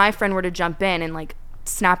 Like if my friend were to jump in and like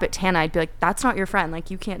snap at Tana, I'd be like, that's not your friend. Like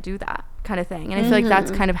you can't do that kind of thing. And I feel like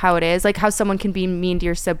that's kind of how it is. Like how someone can be mean to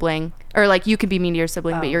your sibling, or like you can be mean to your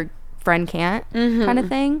sibling, but your friend can't kind of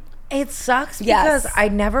thing. It sucks because I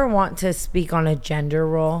never want to speak on a gender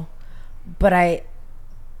role, but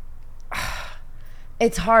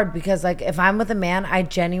it's hard because like if I'm with a man, I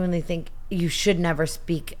genuinely think you should never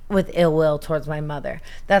speak with ill will towards my mother.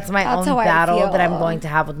 That's my own battle that I'm going to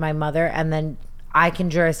have with my mother, and then I can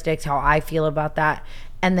jurisdict how I feel about that,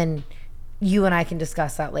 and then you and I can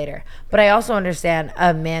discuss that later. But I also understand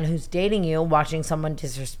a man who's dating you, watching someone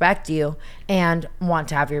disrespect you and want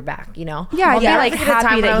to have your back, you know? Yeah, I'd be like At the time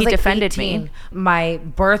happy when I that was, he like, defended 18, me. My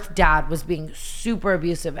birth dad was being super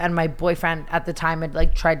abusive, and my boyfriend at the time had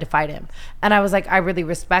like tried to fight him. And I was like, I really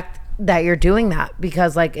respect that you're doing that,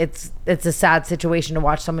 because like it's a sad situation to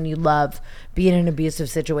watch someone you love be in an abusive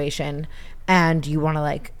situation and you want to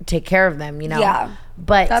like take care of them, you know? Yeah.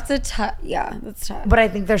 But That's tough. but I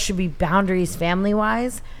think there should be boundaries family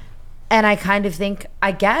wise. And I kind of think,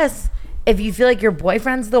 I guess, if you feel like your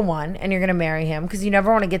boyfriend's the one and you're going to marry him, because you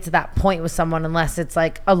never want to get to that point with someone unless it's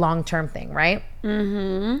like a long-term thing, right?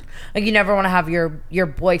 Mm-hmm. Like you never want to have your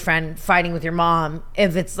boyfriend fighting with your mom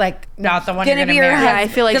if it's like not the one you're going to marry. Yeah, I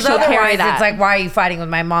feel like 'Cause she'll carry otherwise that. it's like, why are you fighting with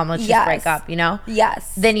my mom? Let's just break up, you know?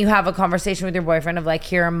 Yes. Then you have a conversation with your boyfriend of like,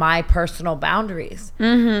 here are my personal boundaries.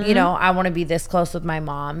 Mm-hmm. You know, I want to be this close with my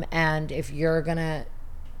mom, and if you're going to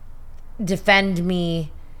defend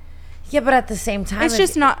me. Yeah, but at the same time, It's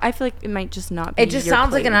just not, I feel like it might just not be it just your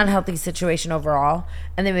sounds like an plate. unhealthy situation overall.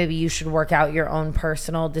 And then maybe you should work out your own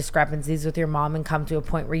personal discrepancies with your mom and come to a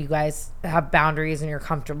point where you guys have boundaries and you're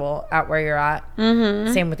comfortable at where you're at.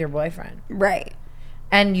 Mm-hmm. Same with your boyfriend. Right.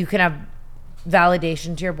 And you can have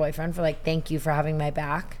validation to your boyfriend for like, thank you for having my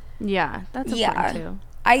back. Yeah, that's Yeah. important too.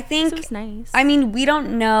 I think So it's nice. I mean, we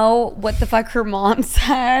don't know what the fuck her mom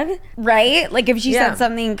said, right? Like if she Yeah. said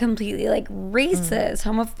something completely like racist,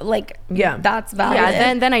 like Yeah. that's valid.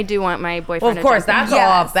 Yeah, then I do want my boyfriend Well, of to course, jump in. that's all Yes.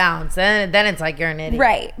 off bounds. Then it's like you're an idiot.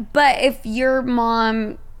 right. But if your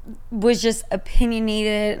mom was just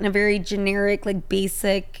opinionated in a very generic, like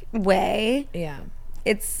basic way, Yeah.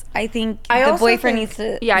 I think I the also boyfriend think-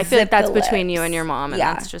 needs to. Yeah, I feel like zip that's the between you lips. and your mom, and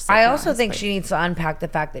Yeah. that's just. Like, I not also his think place. she needs to unpack the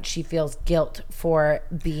fact that she feels guilt for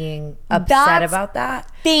being upset about that.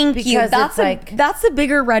 Thank you. Because That's it's that's a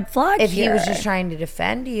bigger red flag. if he was here. just trying to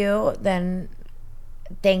defend you, then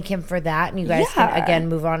thank him for that, and you guys Yeah. can again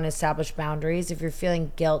move on and establish boundaries. If you're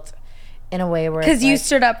feeling guilt in a way where because it's you like,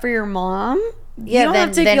 stood up for your mom. Yeah, you don't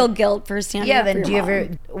have to then- feel guilt for standing yeah, up then for do your you have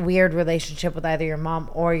mom. a weird relationship with either your mom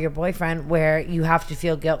or your boyfriend where you have to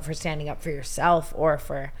feel guilt for standing up for yourself or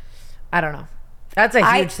for, I don't know. That's a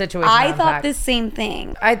huge situation. to I thought unpack. the same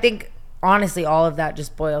thing. I think honestly, all of that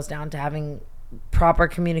just boils down to having proper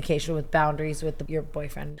communication with boundaries with your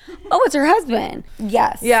boyfriend. Oh, it's her husband.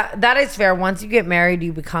 Yes. Yeah, that is fair. Once you get married,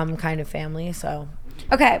 you become kind of family. So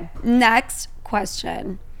Okay, next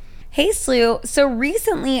question. Hey, Slew. So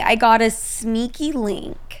recently I got a sneaky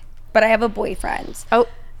link, but I have a boyfriend. Oh,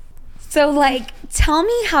 So, like, tell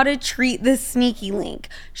me how to treat this sneaky link.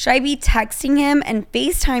 Should I be texting him and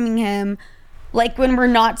FaceTiming him, like, when we're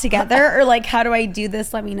not together? Or, like, how do I do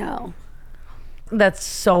this? Let me know. that's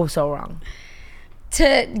so wrong.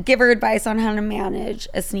 To give her advice on how to manage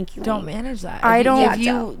a sneaky link. Don't manage that. I don't- If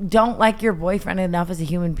you don't like your boyfriend enough as a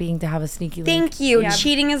human being to have a sneaky link. Thank you.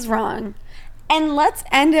 Cheating is wrong. And let's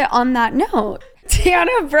end it on that note.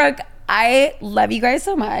 Tana, Brooke, I love you guys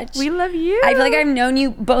so much. we love you. I feel like I've known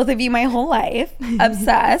you, both of you, my whole life.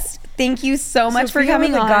 Obsessed. Thank you so much for Sophia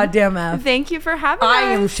coming with a on. goddamn F. Thank you for having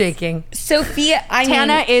I us. am shaking. Sophia,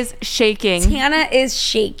 Tana is shaking. Tana is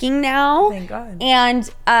shaking now. Thank God. And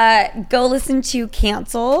go listen to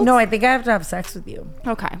Cancel. No, I think I have to have sex with you.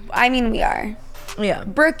 Okay. I mean, we are. Yeah.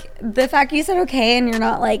 Brooke, the fact you said okay and you're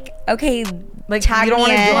not like, okay, Like, tag you don't me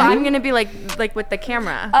wanna do in. it? Well, I'm gonna be like with the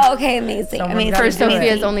camera. Oh, okay, amazing. Someone Amazing. gotta For do it.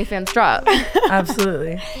 Sophia's amazing. OnlyFans drop.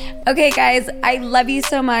 Absolutely. Okay, guys, I love you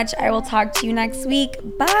so much. I will talk to you next week.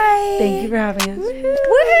 Bye. Thank you for having us.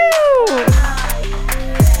 Woohoo!